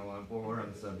there, you know, while we're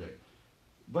on the subject.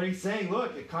 But he's saying,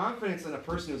 look, a confidence in a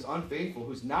person who's unfaithful,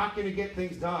 who's not going to get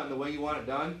things done the way you want it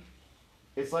done,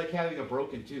 it's like having a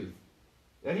broken tooth.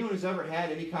 Anyone who's ever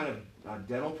had any kind of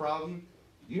dental problem,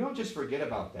 you don't just forget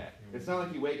about that. It's not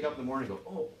like you wake up in the morning and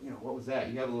go, oh, you know, what was that?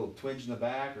 You have a little twinge in the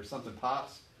back or something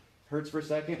pops, hurts for a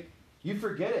second. You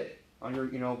forget it on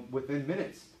your, you know, within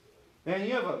minutes. Man,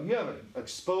 you have an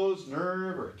exposed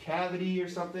nerve or a cavity or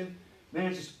something. Man,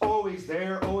 it's just always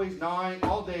there, always gnawing,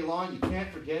 all day long. You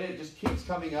can't forget it. It just keeps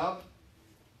coming up.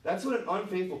 That's what an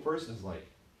unfaithful person is like.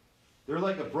 They're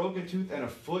like a broken tooth and a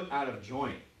foot out of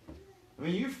joint. I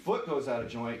mean, your foot goes out of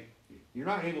joint, you're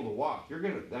not able to walk. You're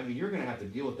gonna have to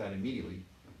deal with that immediately.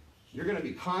 You're gonna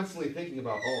be constantly thinking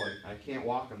about, oh, I can't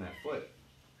walk on that foot.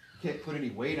 You can't put any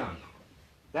weight on it.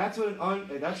 That's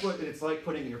what it's like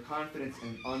putting your confidence in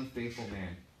an unfaithful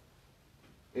man.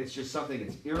 It's just something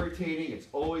that's irritating, it's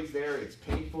always there, it's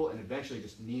painful, and eventually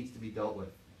just needs to be dealt with.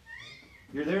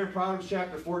 You're there in Proverbs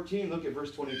chapter 14, look at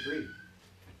verse 23.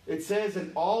 It says,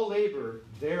 in all labor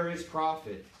there is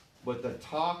profit, but the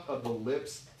talk of the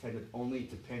lips tendeth only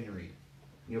to penury.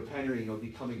 Penury,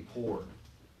 becoming poor.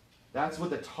 That's what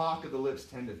the talk of the lips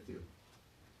tendeth to.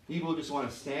 People just want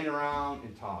to stand around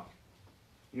and talk.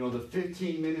 The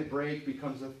 15-minute break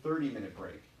becomes a 30-minute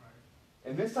break.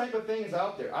 And this type of thing is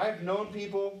out there. I've known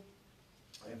people,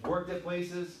 I've worked at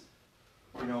places,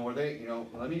 where they,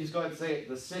 let me just go ahead and say it,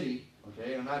 the city,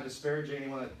 okay? I'm not disparaging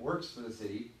anyone that works for the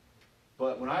city,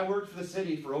 but when I worked for the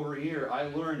city for over a year, I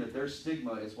learned that their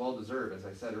stigma is well-deserved, as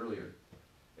I said earlier.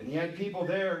 And you had people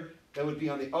there that would be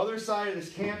on the other side of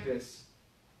this campus,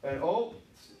 and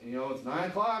it's 9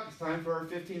 o'clock, it's time for our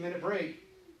 15-minute break.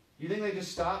 You think they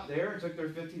just stopped there and took their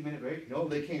 15-minute break? No,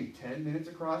 they came 10 minutes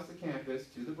across the campus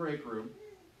to the break room,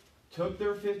 took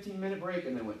their 15-minute break,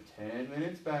 and then went 10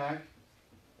 minutes back.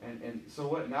 And so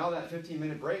what? Now that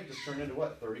 15-minute break just turned into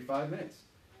what? 35 minutes.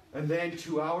 And then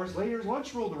 2 hours later,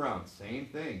 lunch rolled around. Same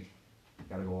thing.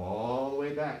 Got to go all the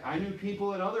way back. I knew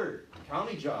people in other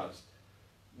county jobs.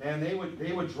 Man, they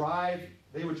would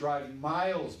drive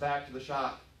miles back to the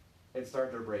shop and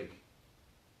start their break.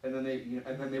 And then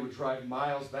they would drive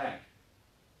miles back.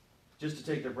 just to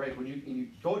take their break. When you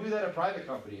go do that at a private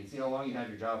company and see how long you have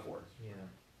your job for. Yeah.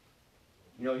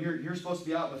 You know, you're supposed to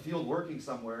be out in the field working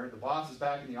somewhere. The boss is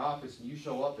back in the office, and you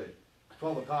show up at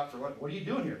 12 o'clock for lunch. What are you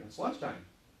doing here? It's lunchtime.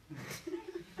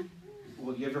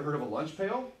 Well, you ever heard of a lunch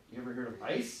pail? You ever heard of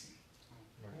ice?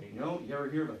 Right. You know, you ever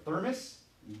hear of a thermos?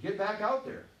 You get back out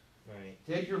there. Right.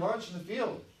 Take your lunch in the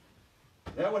field.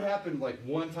 That would happen like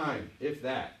one time, if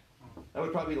that. That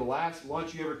would probably be the last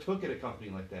lunch you ever took at a company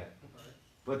like that.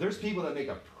 But there's people that make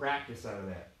a practice out of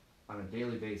that on a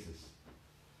daily basis.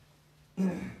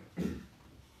 And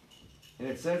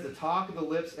it says the talk of the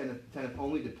lips and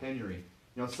only the penury.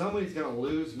 You know, somebody's going to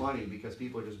lose money because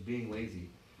people are just being lazy.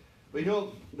 But you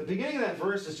know, the beginning of that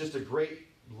verse is just a great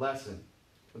lesson.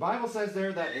 The Bible says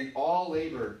there that in all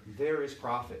labor there is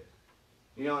profit.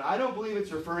 You know, and I don't believe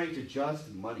it's referring to just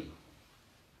money.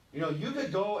 You know, you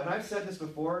could go, and I've said this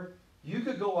before, you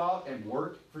could go out and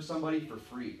work for somebody for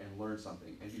free and learn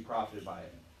something and be profited by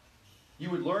it. You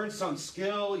would learn some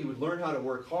skill, you would learn how to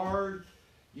work hard,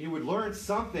 you would learn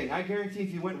something. I guarantee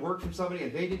if you went and worked for somebody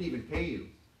and they didn't even pay you,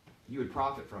 you would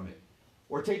profit from it.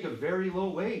 Or take a very low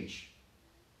wage.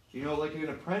 You know, like an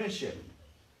apprenticeship.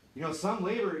 You know, some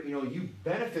labor, you know, you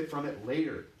benefit from it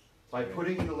later. By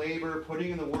putting in the labor,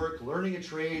 putting in the work, learning a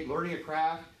trade, learning a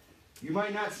craft. You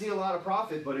might not see a lot of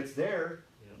profit, but it's there.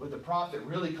 Yeah. But the profit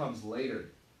really comes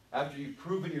later. After you've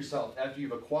proven yourself, after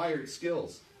you've acquired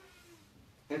skills.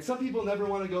 And some people never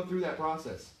want to go through that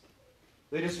process.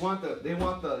 They just want the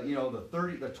you know, the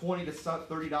 $20 to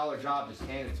 $30 job just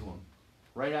handed to them.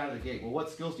 Right out of the gate. Well, what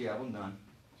skills do you have? Well, none.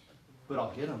 But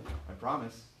I'll get them, I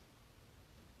promise.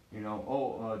 You know,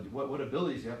 what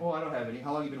abilities do you have? Oh, I don't have any.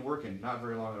 How long have you been working? Not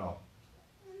very long at all.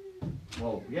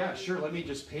 Well, yeah, sure, let me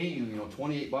just pay you, you know,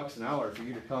 $28 an hour for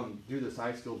you to come do this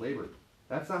high-skilled labor.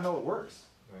 That's not how it works.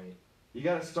 Right. You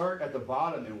got to start at the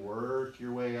bottom and work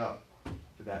your way up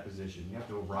to that position. You have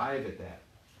to arrive at that.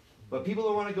 But people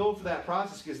don't want to go for that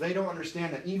process because they don't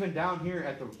understand that even down here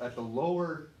at the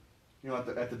lower, you know,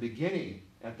 at the beginning,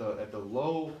 at the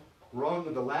low rung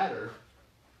of the ladder,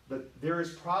 that there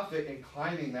is profit in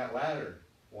climbing that ladder.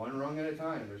 One rung at a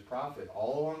time. There's profit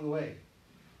all along the way.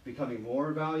 Becoming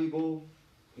more valuable,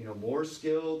 you know, more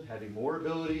skilled, having more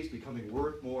abilities, becoming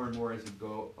worth more and more as you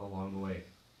go along the way.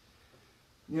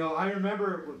 You know, I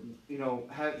remember, you know,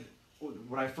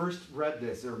 when I first read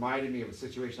this, it reminded me of a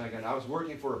situation I got. I was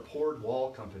working for a poured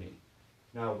wall company.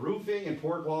 Now, roofing and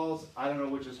poured walls, I don't know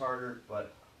which is harder,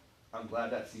 but I'm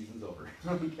glad that season's over.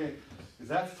 Okay? Because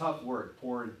that's tough work.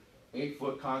 Poured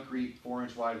 8-foot concrete,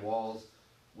 4-inch wide walls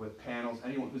with panels.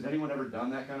 Has anyone ever done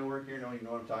that kind of work here? You know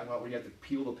what I'm talking about? Where you have to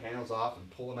peel the panels off and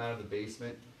pull them out of the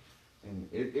basement. And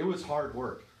it was hard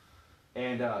work.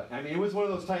 And I mean, it was one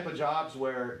of those type of jobs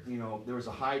where, you know, there was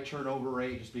a high turnover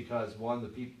rate just because, one,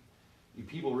 the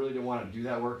people really didn't want to do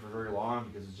that work for very long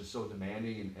because it's just so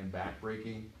demanding and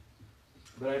backbreaking.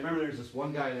 But I remember there's this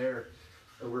one guy there,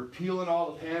 and we're peeling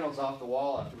all the panels off the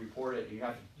wall after we poured it. You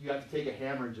have to take a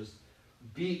hammer and just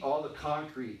beat all the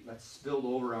concrete that's spilled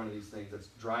over onto these things, that's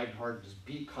dried hard, just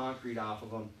beat concrete off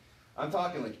of them. I'm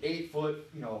talking like 8-foot,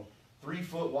 you know,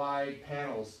 3-foot wide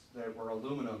panels that were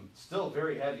aluminum, still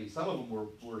very heavy. Some of them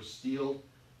were steel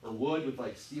or wood with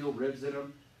like steel ribs in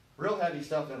them. Real heavy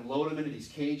stuff, and load them into these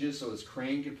cages so this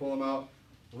crane could pull them out.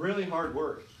 Really hard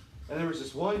work. And there was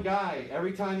this one guy,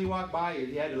 every time he walked by,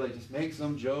 he had to like just make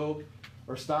some joke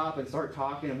or stop and start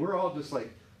talking, and we're all just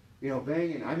like, you know,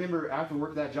 banging. I remember after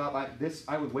working that job,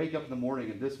 I would wake up in the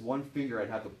morning and this one finger I'd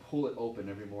have to pull it open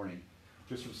every morning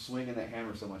just from swinging that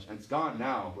hammer so much. And it's gone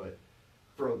now, but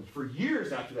for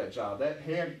years after that job, that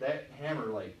hammer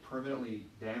like permanently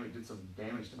did some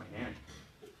damage to my hand.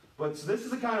 But so this is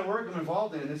the kind of work I'm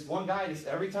involved in. And this one guy, just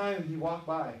every time he walked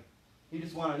by, he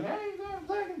just wanted, hey,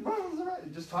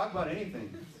 just talk about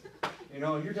anything. You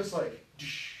know, and you're just like,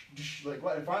 like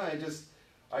what? And finally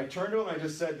I turned to him, I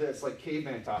just said this, like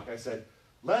caveman talk. I said,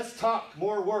 less talk,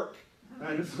 more work. And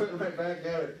I just went right back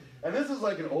at it. And this is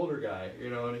like an older guy,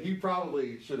 you know, and he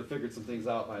probably should have figured some things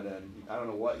out by then. I don't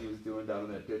know what he was doing down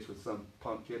in that ditch with some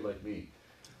punk kid like me.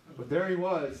 But there he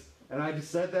was, and I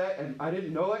just said that, and I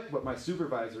didn't know it, but my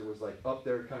supervisor was like up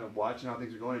there kind of watching how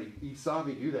things were going, and he saw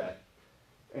me do that.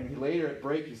 And he later at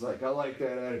break, he's like, I like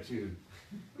that attitude.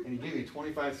 And he gave me a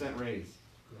 25-cent raise.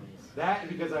 Nice. That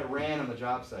because I ran on the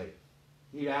job site.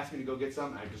 He'd ask me to go get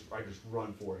something, I just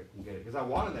run for it and get it, because I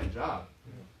wanted that job.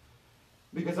 Yeah.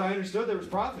 Because I understood there was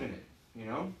profit in it, you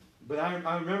know? But I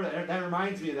remember that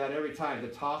reminds me of that every time. The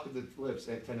talk of the lips,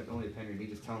 that tended only to me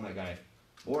just telling that guy,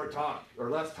 more talk, or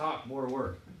less talk, more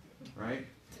work, right?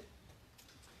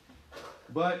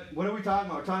 But what are we talking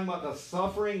about? We're talking about the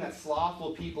suffering that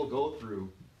slothful people go through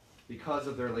because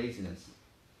of their laziness.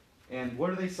 And what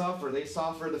do they suffer? They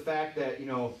suffer the fact that,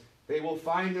 they will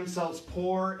find themselves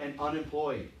poor and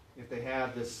unemployed if they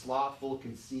have this slothful,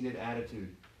 conceited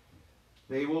attitude.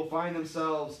 They will find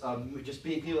themselves just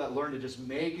being people that learn to just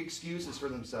make excuses for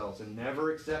themselves and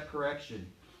never accept correction.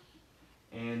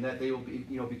 And that they will be,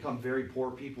 become very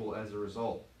poor people as a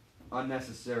result,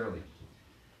 unnecessarily.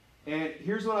 And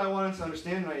here's what I want us to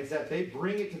understand tonight, is that they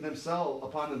bring it to themselves,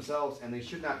 upon themselves, and they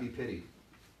should not be pitied.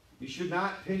 You should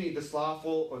not pity the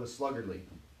slothful or the sluggardly.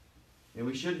 And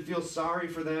we shouldn't feel sorry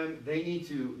for them. They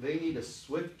need a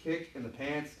swift kick in the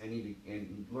pants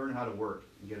and learn how to work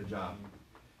and get a job.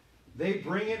 They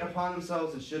bring it upon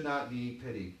themselves and should not be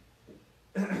pitied.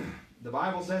 The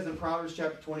Bible says in Proverbs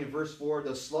chapter 20, verse 4,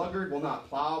 the sluggard will not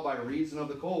plow by reason of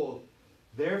the cold.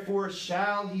 Therefore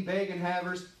shall he beg and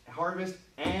harvest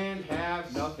and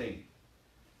have nothing.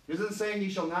 It isn't saying he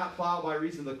shall not plow by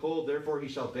reason of the cold, therefore he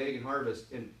shall beg and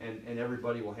harvest, and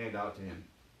everybody will hand out to him.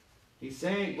 He's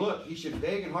saying, look, he should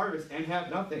beg and harvest and have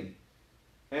nothing.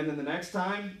 And then the next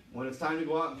time, when it's time to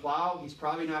go out and plow, he's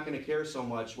probably not going to care so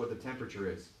much what the temperature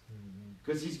is.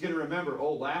 Because he's going to remember,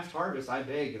 oh, last harvest I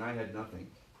begged and I had nothing.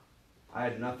 I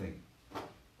had nothing.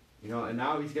 And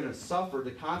now he's going to suffer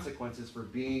the consequences for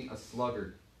being a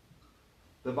sluggard.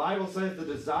 The Bible says the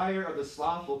desire of the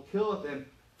slothful killeth him,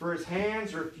 for his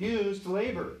hands refuse to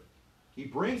labor. He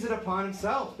brings it upon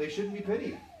himself. They shouldn't be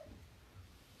pitied.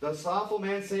 The slothful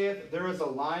man saith, there is a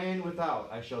lion without,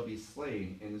 I shall be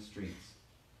slain in the streets.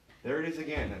 There it is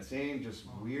again, that same just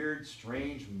weird,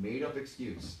 strange, made-up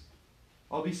excuse.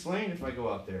 I'll be slain if I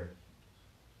go out there.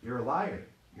 You're a liar.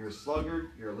 You're a sluggard.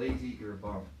 You're a lazy. You're a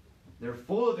bum. They're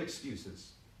full of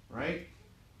excuses, right?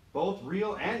 Both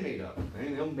real and made up.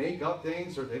 And they'll make up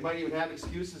things, or they might even have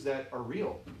excuses that are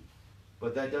real.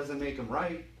 But that doesn't make them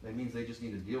right. That means they just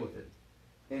need to deal with it.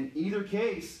 In either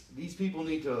case, these people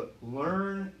need to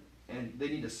learn, and they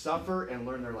need to suffer and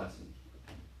learn their lesson.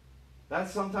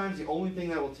 That's sometimes the only thing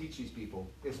that will teach these people,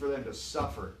 is for them to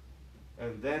suffer.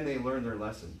 And then they learn their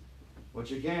lesson.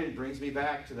 Which again brings me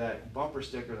back to that bumper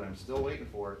sticker that I'm still waiting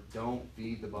for. Don't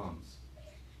feed the bums.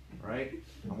 Right?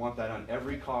 I want that on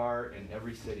every car in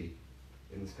every city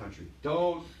in this country.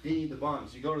 Don't feed the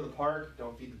bums. You go to the park,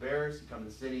 don't feed the bears. You come to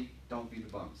the city, don't feed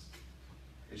the bums.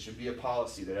 It should be a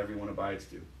policy that everyone abides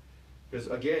to. Because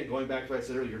again, going back to what I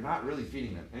said earlier, you're not really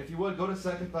feeding them. And if you would, go to 2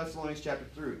 Thessalonians chapter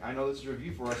 3. I know this is a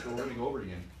review for us, but we're going to go over it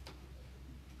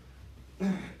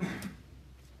again.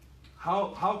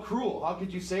 How cruel. How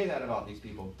could you say that about these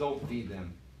people? Don't feed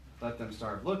them. Let them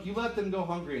starve. Look, you let them go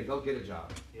hungry and they'll get a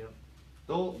job. Yep.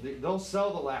 They'll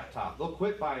sell the laptop. They'll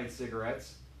quit buying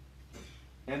cigarettes.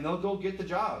 And they'll go get the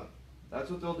job. That's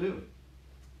what they'll do.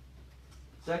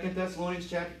 2 Thessalonians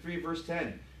chapter 3, verse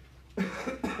 10.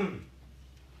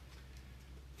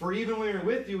 For even when we are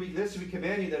with you, this we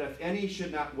command you, that if any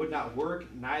would not work,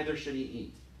 neither should he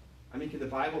eat. I mean, can the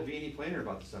Bible be any plainer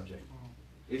about the subject?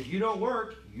 If you don't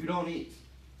work, you don't eat.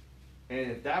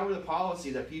 And if that were the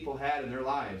policy that people had in their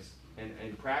lives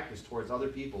and practiced towards other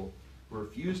people who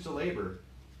refused to labor,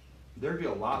 there'd be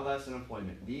a lot less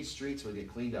unemployment. These streets would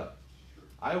get cleaned up.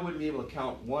 I wouldn't be able to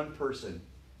count one person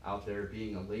out there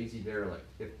being a lazy derelict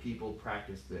if people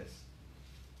practiced this.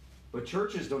 But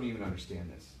churches don't even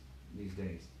understand this these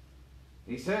days.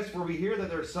 And he says, for we hear that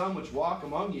there are some which walk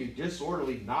among you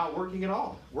disorderly, not working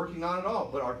not at all,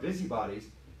 but are busybodies.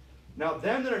 Now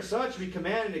them that are such we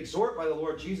command and exhort by the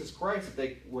Lord Jesus Christ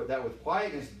that with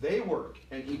quietness they work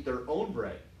and eat their own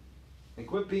bread. And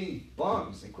quit being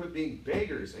bums, and quit being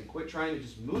beggars, and quit trying to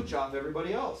just mooch off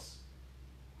everybody else.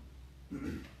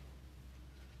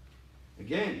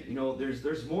 Again,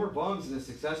 there's more bums in a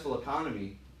successful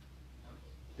economy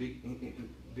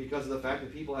because of the fact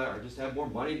that people just have more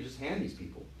money to just hand these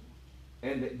people.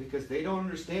 And because they don't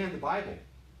understand the Bible.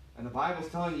 And the Bible's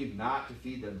telling you not to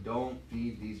feed them. Don't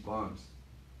feed these bums.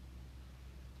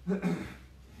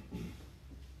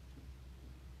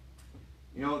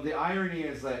 The irony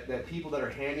is that people that are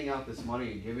handing out this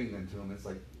money and giving them to them, it's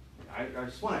like, I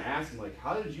just want to ask them, like,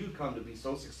 how did you come to be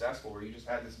so successful where you just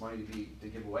had this money to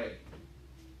give away?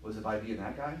 Was it by being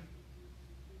that guy?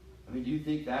 I mean, do you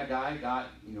think that guy got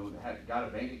a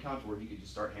bank account where he could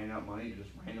just start handing out money to just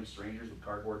random strangers with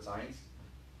cardboard signs?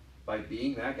 By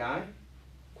being that guy?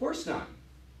 Of course not.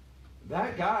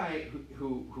 That guy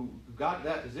who got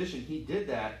that position, he did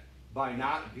that by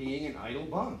not being an idle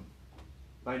bum.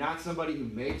 By not somebody who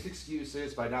makes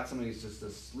excuses, by not somebody who's just a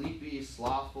sleepy,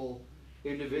 slothful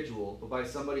individual, but by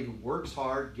somebody who works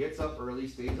hard, gets up early,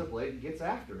 stays up late, and gets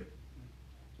after it.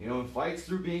 And fights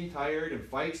through being tired, and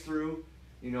fights through,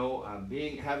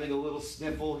 having a little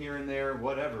sniffle here and there,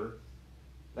 whatever.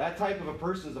 That type of a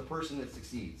person is a person that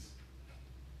succeeds.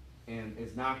 and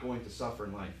is not going to suffer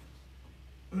in life.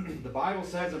 The Bible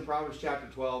says in Proverbs chapter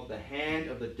 12, the hand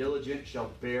of the diligent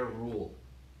shall bear rule.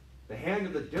 The hand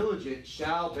of the diligent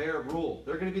shall bear rule.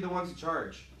 They're going to be the ones in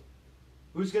charge.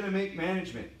 Who's going to make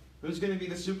management? Who's going to be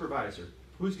the supervisor?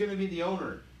 Who's going to be the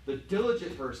owner? The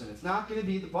diligent person. It's not going to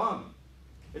be the bum.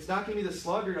 It's not going to be the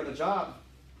sluggard on the job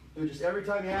who just every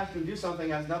time you ask him to do something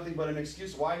has nothing but an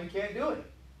excuse why he can't do it.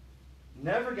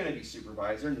 Never going to be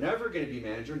supervisor, never going to be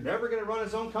manager, never going to run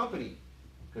his own company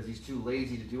because he's too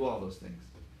lazy to do all those things.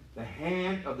 The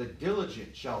hand of the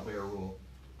diligent shall bear rule,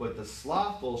 but the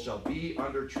slothful shall be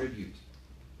under tribute.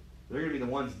 They're going to be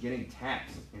the ones getting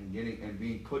taxed and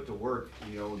being put to work,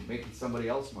 making somebody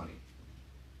else money.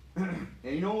 And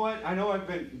you know what? I know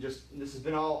this has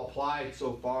been all applied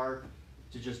so far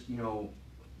to just,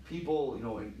 people, in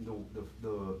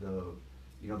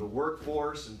the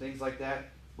workforce and things like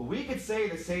that. But we could say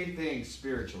the same thing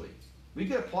spiritually. We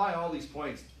could apply all these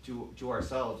points to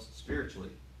ourselves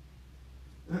spiritually.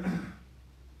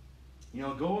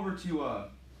 Go over to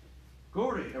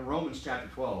Romans chapter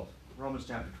 12. Romans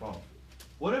chapter 12.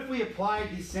 What if we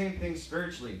applied these same things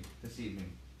spiritually this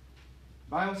evening?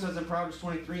 The Bible says in Proverbs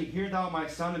 23, hear thou, my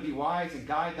son, and be wise, and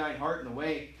guide thine heart in the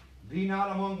way. Be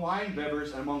not among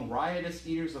winebibbers and among riotous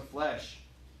eaters of flesh.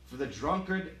 For the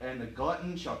drunkard and the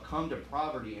glutton shall come to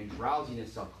poverty, and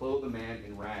drowsiness shall clothe a man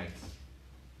in rags.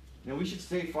 We should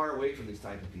stay far away from these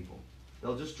type of people.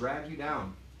 They'll just drag you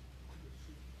down.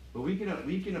 But we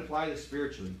can apply this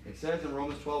spiritually. It says in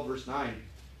Romans 12, verse 9,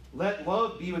 let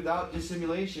love be without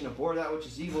dissimulation, abhor that which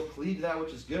is evil, cleave to that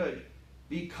which is good.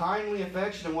 Be kindly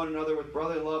affectionate one another with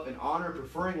brotherly love and honor,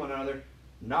 preferring one another,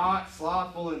 not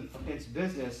slothful in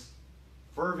business,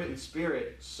 fervent in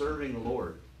spirit, serving the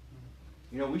Lord.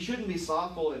 We shouldn't be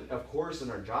slothful, of course, in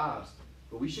our jobs,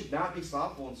 but we should not be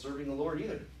slothful in serving the Lord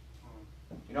either.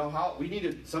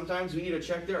 Sometimes we need to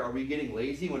check there. Are we getting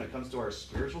lazy when it comes to our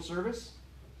spiritual service?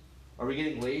 Are we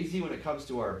getting lazy when it comes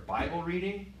to our Bible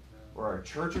reading, or our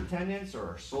church attendance, or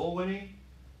our soul winning,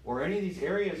 or any of these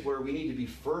areas where we need to be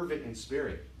fervent in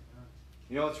spirit?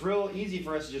 It's real easy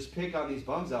for us to just pick on these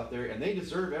bums out there, and they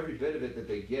deserve every bit of it that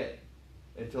they get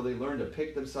until they learn to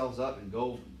pick themselves up and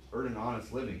go earn an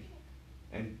honest living.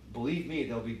 And believe me,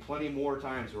 there'll be plenty more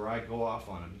times where I go off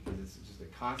on them because it's just a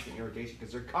constant irritation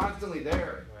because they're constantly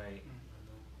there.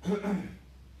 Right.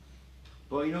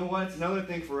 But you know what? It's another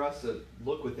thing for us to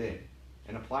look within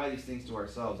and apply these things to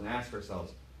ourselves and ask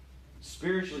ourselves,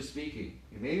 spiritually speaking,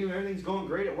 maybe everything's going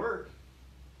great at work.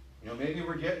 Maybe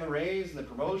we're getting the raise and the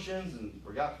promotions and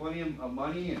we got plenty of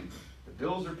money and the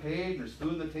bills are paid and there's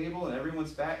food on the table and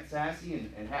everyone's fat and sassy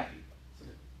and happy.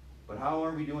 But how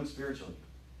are we doing spiritually?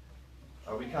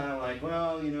 Are we kind of like,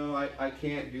 well, I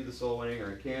can't do the soul winning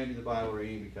or I can't do the Bible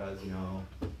reading because,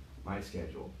 my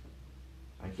schedule.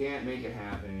 I can't make it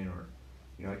happen, or,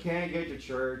 I can't get to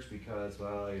church because,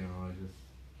 well,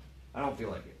 I don't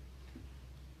feel like it.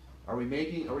 Are we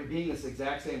being this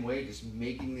exact same way, just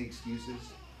making the excuses?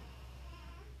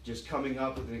 Just coming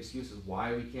up with an excuse of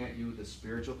why we can't do the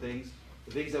spiritual things,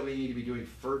 the things that we need to be doing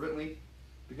fervently?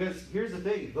 Because here's the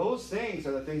thing, those things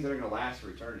are the things that are going to last for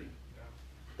eternity.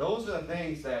 Those are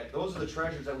the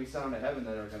treasures that we send on to heaven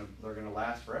that are going to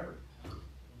last forever.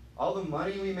 All the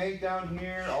money we make down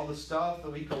here, all the stuff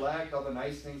that we collect, all the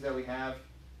nice things that we have,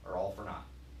 are all for naught.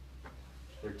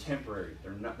 They're temporary.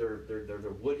 They're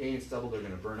wood, hay, and stubble. They're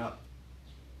going to burn up.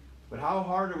 But how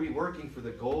hard are we working for the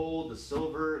gold, the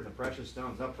silver, and the precious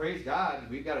stones? Now, praise God,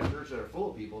 we've got a church that are full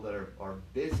of people that are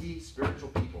busy, spiritual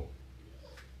people.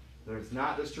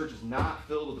 This church is not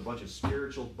filled with a bunch of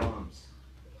spiritual bums.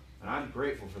 And I'm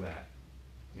grateful for that.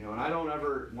 And I don't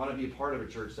ever want to be a part of a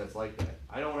church that's like that.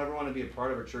 I don't ever want to be a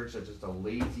part of a church that's just a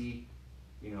lazy,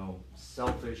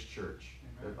 selfish church.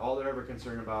 All they're ever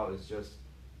concerned about is just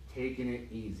taking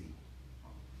it easy.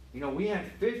 We had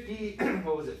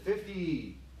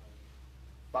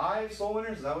 55 soul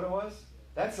winners? Is that what it was?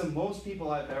 That's the most people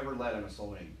I've ever led on a soul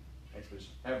winning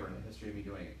expedition, ever in the history of me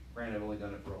doing it. Granted, I've only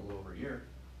done it for a little over a year.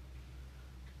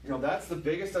 That's the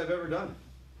biggest I've ever done.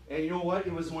 And you know what?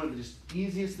 It was one of the just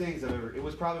easiest things I've ever. It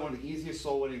was probably one of the easiest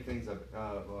soul winning things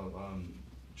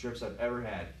trips I've ever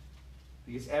had,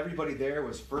 because everybody there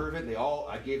was fervent.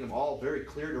 I gave them all very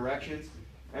clear directions.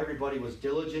 Everybody was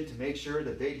diligent to make sure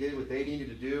that they did what they needed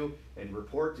to do and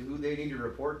report to who they needed to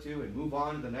report to and move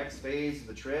on to the next phase of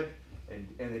the trip. And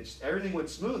everything went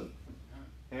smooth.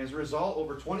 And as a result,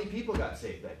 over 20 people got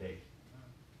saved that day.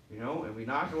 And we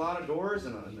knocked a lot of doors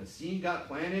and the seed got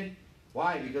planted.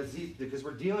 Why? Because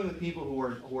we're dealing with people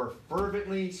who are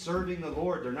fervently serving the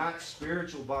Lord. They're not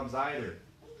spiritual bums either.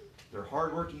 They're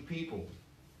hardworking people,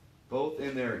 both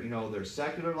in their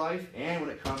secular life and when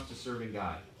it comes to serving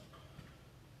God.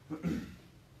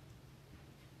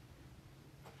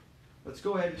 Let's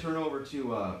go ahead and turn over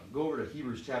to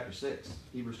Hebrews chapter 6.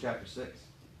 Hebrews chapter 6.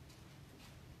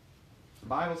 The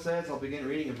Bible says, I'll begin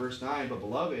reading in verse 9, but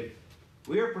beloved,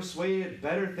 we are persuaded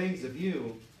better things of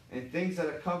you, and things that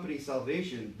accompany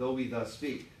salvation, though we thus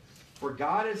speak. For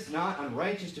God is not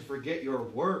unrighteous to forget your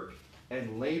work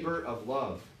and labor of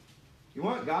love. You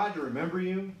want God to remember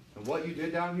you and what you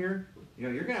did down here? You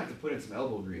know, you're going to have to put in some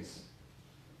elbow grease.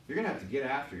 You're going to have to get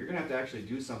after. You're going to have to actually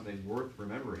do something worth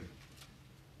remembering.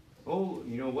 Oh,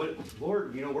 you know what,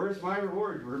 Lord, you know, where's my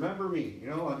reward? Remember me. You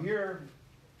know, I'm here.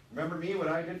 Remember me, what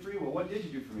I did for you? Well, what did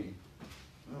you do for me?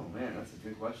 Oh, man, that's a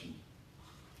good question.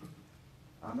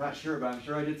 I'm not sure, but I'm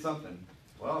sure I did something.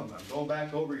 Well, I'm going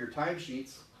back over your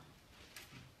timesheets.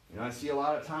 You know, I see a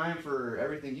lot of time for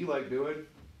everything you like doing.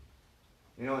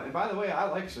 You know, and by the way, I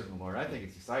like serving the Lord. I think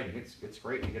it's exciting. It's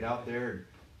great to get out there and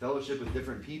fellowship with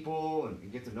different people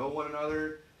and get to know one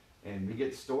another. And we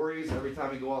get stories every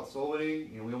time we go out soul winning.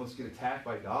 You know, we almost get attacked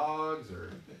by dogs,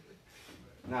 or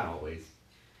not always,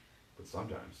 but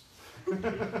sometimes.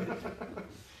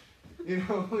 You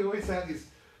know, we always have these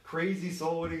crazy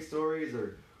soul winning stories,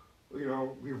 or you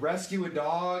know, we rescue a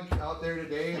dog out there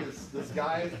today. This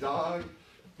guy's dog,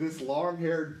 this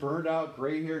long-haired, burned-out,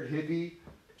 gray-haired hippie.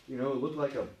 You know, it looked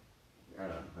like a, I don't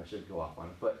know, I shouldn't go off on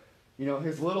it, but you know,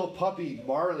 his little puppy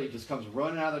Marley just comes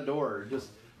running out of the door, just,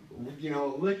 you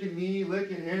know, licking me,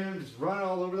 licking him, just running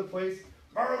all over the place.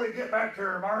 Marley, get back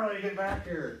here! Marley, get back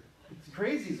here! It's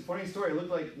crazy. It's a funny story. It looked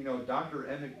like, you know, Dr.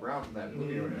 Emmett Brown from that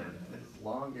movie or whatever. This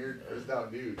long-haired,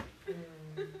 grizzled dude.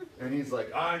 And he's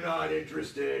like, I'm not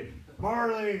interested.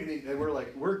 Marley! And we're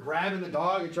like, we're grabbing the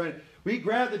dog and we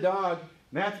grab the dog.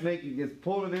 Matt's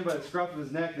pulling him in by the scruff of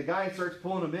his neck. The guy starts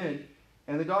pulling him in,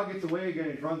 and the dog gets away again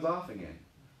and runs off again.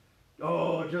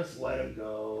 Oh, just let him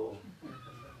go.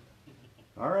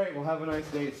 All right, well, have a nice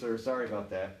day, sir. Sorry about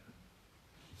that.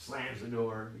 Slams the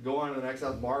door. Go on to the next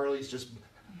house. Marley's just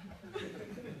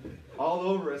all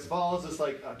over us. Follows us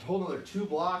like a total other 2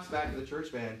 blocks back to the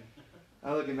church van.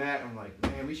 I look at Matt and I'm like,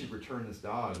 man, we should return this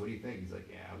dog. What do you think? He's like,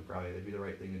 yeah, that'd be the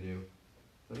right thing to do.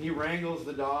 So he wrangles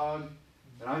the dog,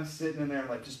 and I'm sitting in there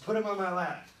like, just put him on my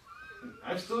lap.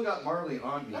 I've still got Marley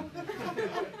on me.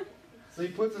 So he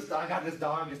puts this dog, I got this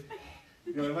dog just,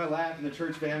 you know, in my lap in the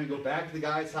church van. We go back to the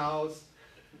guy's house,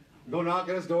 go knock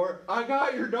on his door. I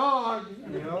got your dog,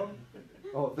 you know.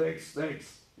 Oh, thanks.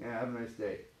 Yeah, have a nice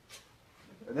day.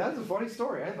 And that's a funny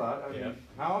story, I thought. I mean,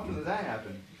 how often does that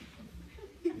happen?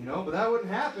 You know, but that wouldn't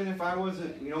happen if I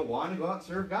wasn't, you know, wanting to go out and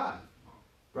serve God.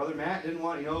 Brother Matt didn't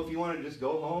want, you know, if he wanted to just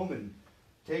go home and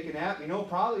take a nap, you know,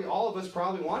 probably all of us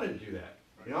probably wanted to do that.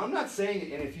 You know, I'm not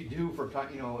saying, and if you do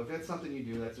you know, if that's something you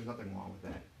do, there's nothing wrong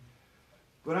with that.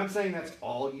 But I'm saying that's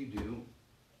all you do.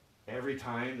 Every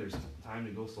time there's time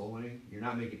to go soul winning, you're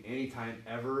not making any time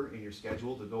ever in your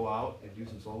schedule to go out and do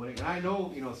some soul winning. And I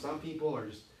know, you know, some people are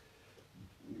just,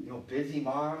 you know, busy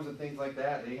moms and things like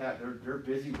that. They're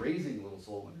busy raising little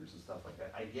soul winners and stuff like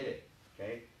that. I get it,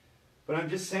 okay? But I'm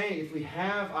just saying, if we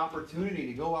have opportunity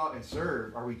to go out and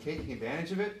serve, are we taking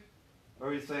advantage of it? Or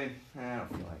are we saying, I don't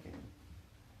feel like it?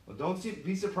 Well, don't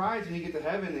be surprised when you get to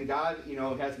heaven and God, you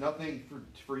know, has nothing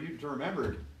for you to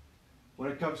remember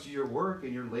when it comes to your work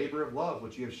and your labor of love,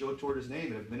 which you have showed toward His name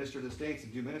and have ministered to the saints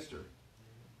and do minister.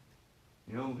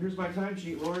 You know, here's my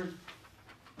timesheet, Lord.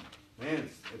 Man,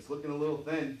 it's looking a little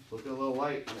thin. It's looking a little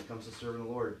light when it comes to serving the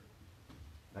Lord.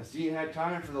 I see you had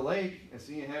time for the lake. I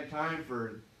see you had time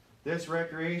for this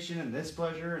recreation and this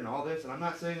pleasure and all this. And I'm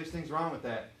not saying there's things wrong with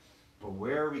that. But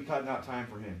where are we cutting out time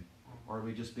for Him? Or are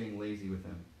we just being lazy with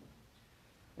Him?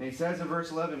 And he says in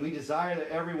verse 11, we desire that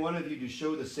every one of you do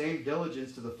show the same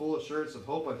diligence to the full assurance of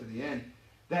hope unto the end,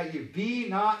 that you be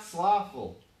not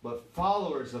slothful, but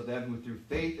followers of them who through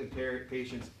faith and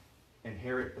patience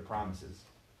inherit the promises.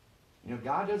 You know,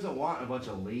 God doesn't want a bunch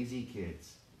of lazy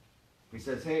kids. He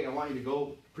says, hey, I want you to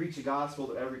go preach the gospel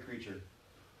to every creature.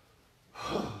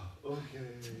 Okay.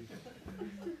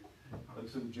 Like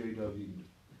some JW.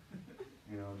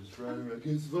 You know, just driving around. I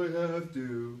guess if I have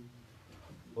to,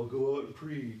 I'll go out and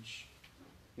preach.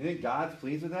 You think God's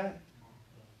pleased with that?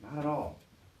 Not at all.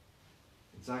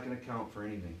 It's not going to count for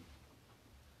anything.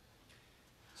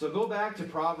 So go back to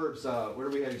Proverbs, where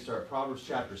do we have to start? Proverbs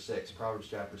chapter 6. Proverbs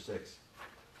chapter 6.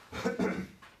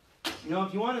 You know,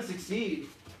 if you want to succeed,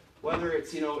 whether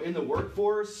it's, you know, in the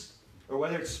workforce or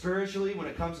whether it's spiritually when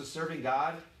it comes to serving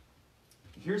God,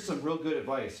 here's some real good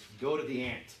advice. Go to the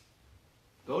ant.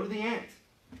 Go to the ant.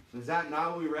 Is that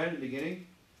not what we read in the beginning?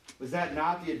 Was that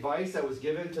not the advice that was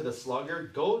given to the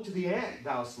sluggard? Go to the ant,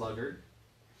 thou sluggard.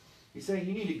 He's saying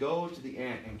you need to go to the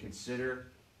ant and consider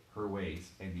her ways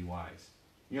and be wise.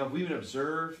 You know, if we would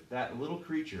observe that little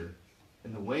creature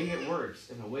and the way it works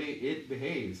and the way it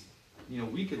behaves, you know,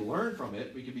 we could learn from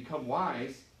it. We could become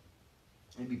wise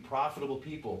and be profitable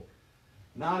people,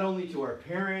 not only to our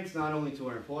parents, not only to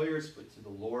our employers, but to the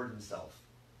Lord himself.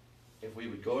 If we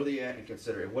would go to the ant and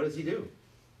consider it, what does he do?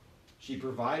 She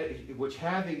provided, which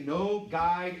having no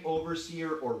guide,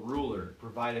 overseer, or ruler,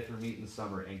 provideth her meat in the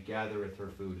summer, and gathereth her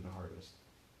food in the harvest.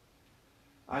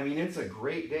 I mean, it's a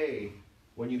great day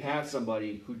when you have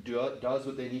somebody who does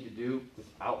what they need to do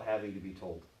without having to be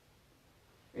told.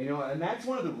 You know, and that's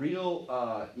one of the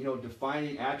real,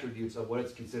 defining attributes of what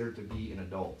it's considered to be an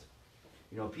adult.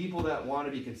 You know, people that want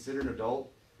to be considered an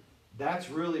adult, that's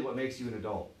really what makes you an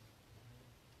adult.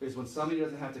 Is when somebody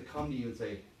doesn't have to come to you and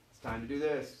say, it's time to do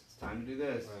this, it's time to do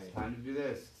this, it's time to do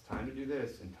this, it's time to do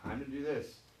this, and time to do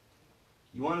this.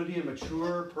 You want to be a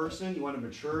mature person, you want to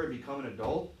mature and become an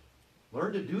adult,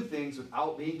 learn to do things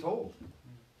without being told.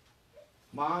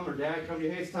 Mom or dad come to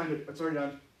you, hey, it's already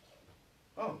done.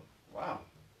 Oh, wow.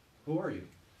 Who are you?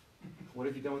 What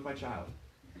have you done with my child?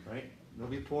 Right? They'll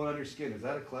be pulling on your skin. Is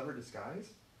that a clever disguise?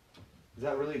 Is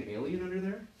that really an alien under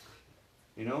there?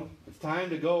 You know, it's time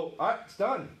to go. All right, it's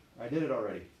done. I did it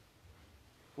already.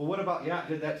 Well, what about, yeah, I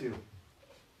did that too.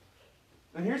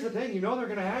 And here's the thing, you know they're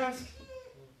going to ask.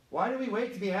 Why do we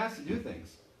wait to be asked to do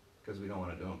things? Because we don't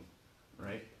want to do them,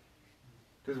 right?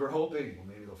 Because we're hoping, well,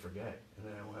 maybe they'll forget, and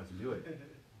then I won't have to do it,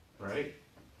 right?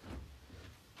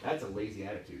 That's a lazy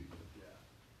attitude.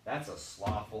 That's a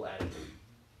slothful attitude.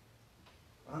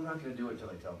 I'm not going to do it until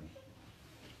they tell me.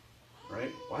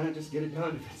 Right? Why not just get it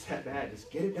done if it's that bad? Just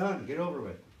get it done. Get it over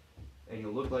with. And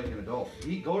you'll look like an adult.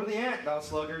 Go to the ant, thou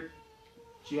sluggard.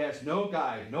 She has no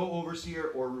guide, no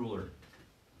overseer or ruler.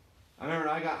 I remember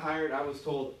when I got hired, I was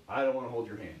told, I don't want to hold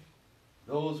your hand.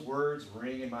 Those words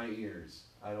ring in my ears.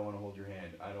 I don't want to hold your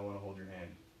hand. I don't want to hold your hand.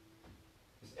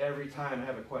 Just every time I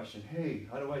have a question, hey,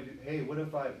 how do I do? Hey,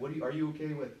 are you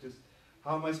okay with? Just,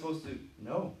 how am I supposed to?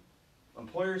 No.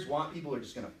 Employers want people who are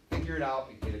just going to figure it out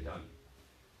and get it done.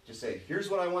 Just say, here's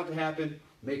what I want to happen,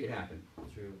 make it happen.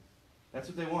 True. That's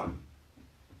what they want.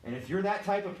 And if you're that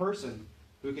type of person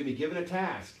who can be given a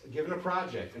task, given a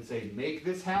project, and say, make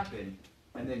this happen,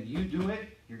 and then you do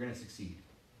it, you're going to succeed.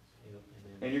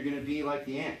 And you're going to be like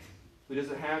the ant, who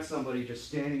doesn't have somebody just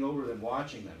standing over them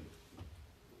watching them.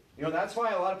 You know, that's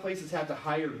why a lot of places have to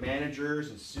hire managers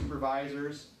and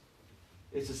supervisors.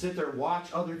 It's to sit there and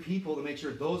watch other people to make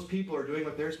sure those people are doing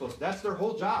what they're supposed to. That's their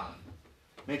whole job.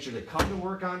 Make sure they come to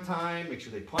work on time, make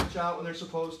sure they punch out when they're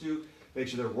supposed to, make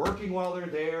sure they're working while they're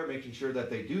there, making sure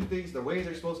that they do things the way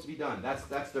they're supposed to be done.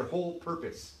 That's their whole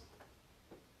purpose.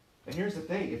 And here's the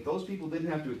thing, if those people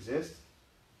didn't have to exist,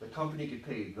 the company could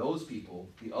pay those people,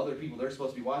 the other people they're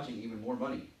supposed to be watching, even more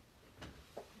money.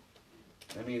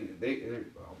 I mean,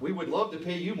 we would love to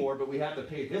pay you more, but we have to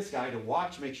pay this guy to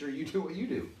watch, make sure you do what you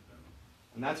do.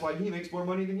 And that's why he makes more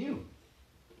money than you.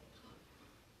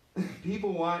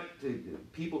 People want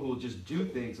people who will just do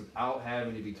things without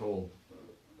having to be told.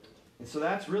 And so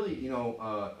that's really,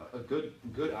 a good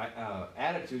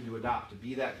attitude to adopt, to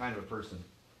be that kind of a person.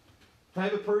 The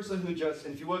type of person who just,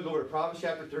 and if you want to go over to Proverbs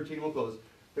chapter 13, we'll close.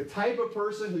 The type of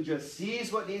person who just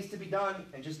sees what needs to be done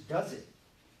and just does it.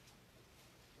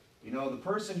 You know, the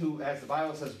person who, as the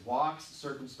Bible says, walks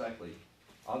circumspectly.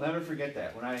 I'll never forget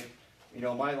that.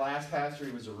 When my last pastor,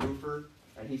 he was a roofer,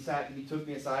 and he took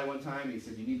me aside one time, and he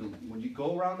said, when you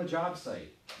go around the job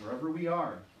site, wherever we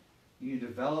are, you need to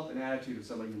develop an attitude of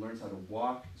somebody who learns how to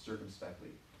walk circumspectly.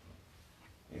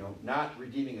 You know, not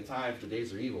redeeming the time for the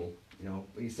days are evil,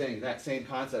 but he's saying that same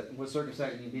concept. With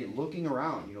circumspectly, you need looking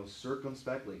around,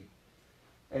 circumspectly.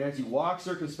 And as you walk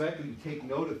circumspectly, you take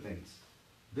note of things.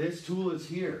 This tool is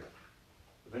here.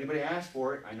 If anybody asks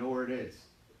for it, I know where it is.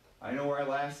 I know where I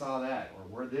last saw that, or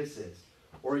where this is.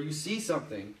 Or you see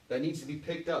something that needs to be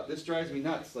picked up. This drives me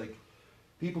nuts. Like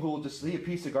people who will just see a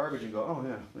piece of garbage and go, oh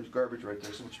yeah, there's garbage right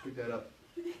there, so why don't you pick that up?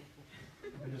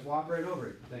 And just walk right over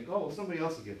it and think, oh, well, somebody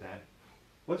else will get that.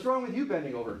 What's wrong with you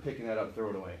bending over and picking that up and throw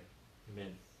it away?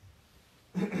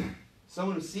 Amen.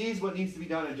 Someone who sees what needs to be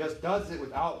done and just does it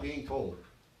without being told.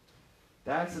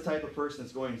 That's the type of person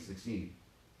that's going to succeed.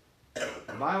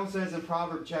 The Bible says in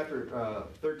Proverbs chapter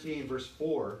 13, verse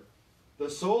 4, the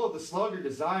soul of the sluggard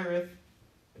desireth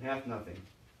and hath nothing.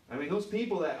 I mean, those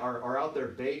people that are out there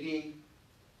begging,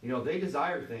 they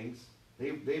desire things.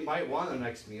 They might want the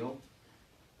next meal.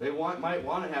 They might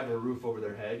want to have a roof over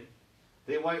their head.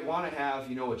 They might want to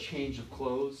have, a change of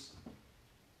clothes.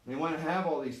 They want to have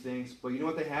all these things, but you know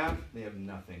what they have? They have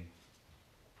nothing.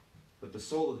 But the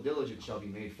soul of the diligent shall be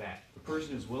made fat. The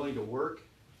person who's willing to work,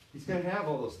 he's going to have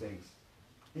all those things.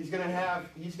 He's going to have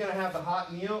the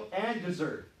hot meal and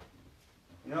dessert.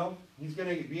 You know, he's going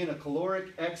to be in a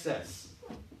caloric excess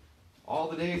all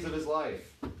the days of his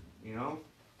life, you know.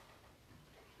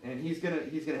 And he's gonna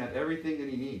have everything that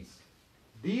he needs.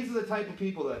 These are the type of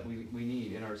people that we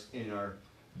need in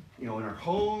our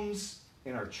homes,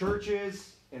 in our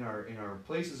churches, in our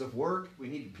places of work. We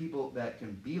need people that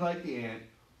can be like the ant,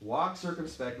 walk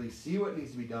circumspectly, see what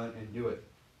needs to be done, and do it.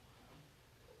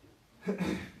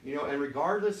 You know, and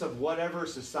regardless of whatever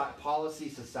policy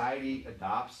society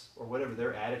adopts or whatever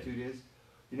their attitude is,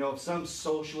 you know, if some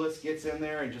socialist gets in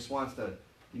there and just wants to,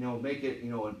 you know, make it, you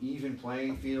know, an even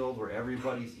playing field where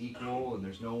everybody's equal and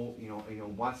there's no, you know,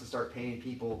 wants to start paying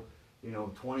people, you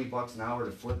know, $20 an hour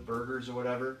to flip burgers or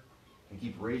whatever, and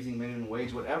keep raising minimum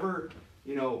wage, whatever,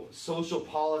 you know, social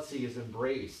policy is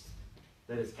embraced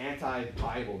that is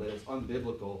anti-Bible, that is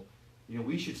unbiblical, you know,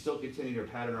 we should still continue to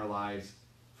pattern our lives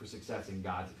for success in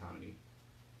God's economy,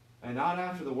 and not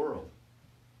after the world.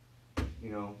 You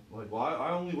know, like, well,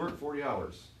 I only work 40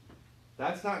 hours.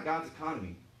 That's not God's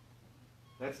economy.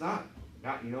 That's not.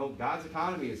 You know, God's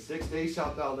economy is 6 days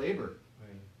shalt thou labor.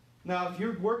 Right. Now, if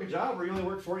you work a job where you only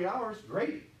work 40 hours,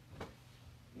 great.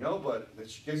 You know, but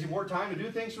it gives you more time to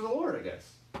do things for the Lord, I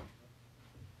guess.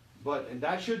 And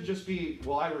that should just be,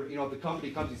 well, you know, if the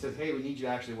company comes and says, hey, we need you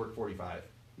to actually work 45.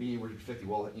 We need you to work 50.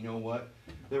 Well, you know what?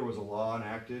 There was a law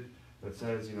enacted that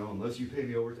says, you know, unless you pay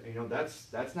me overtime, you know,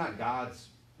 that's not God's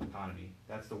economy.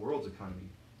 That's the world's economy.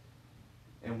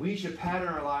 And we should pattern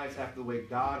our lives after the way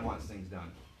God wants things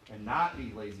done. And not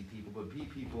be lazy people, but be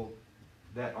people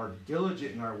that are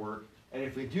diligent in our work. And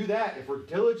if we do that, if we're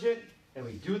diligent and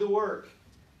we do the work,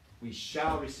 we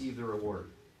shall receive the reward.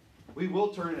 We will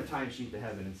turn in a timesheet to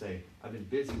heaven and say, I've been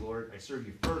busy, Lord. I served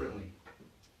you fervently.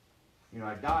 You know,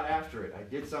 I got after it. I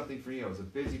did something for you. I was a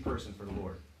busy person for the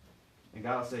Lord. And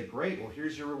God will say, great, well,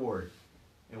 here's your reward.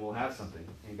 And we'll have something.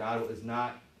 And God is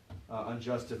not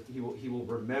unjust. He will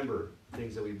remember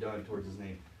things that we've done towards his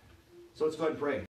name. So let's go ahead and pray.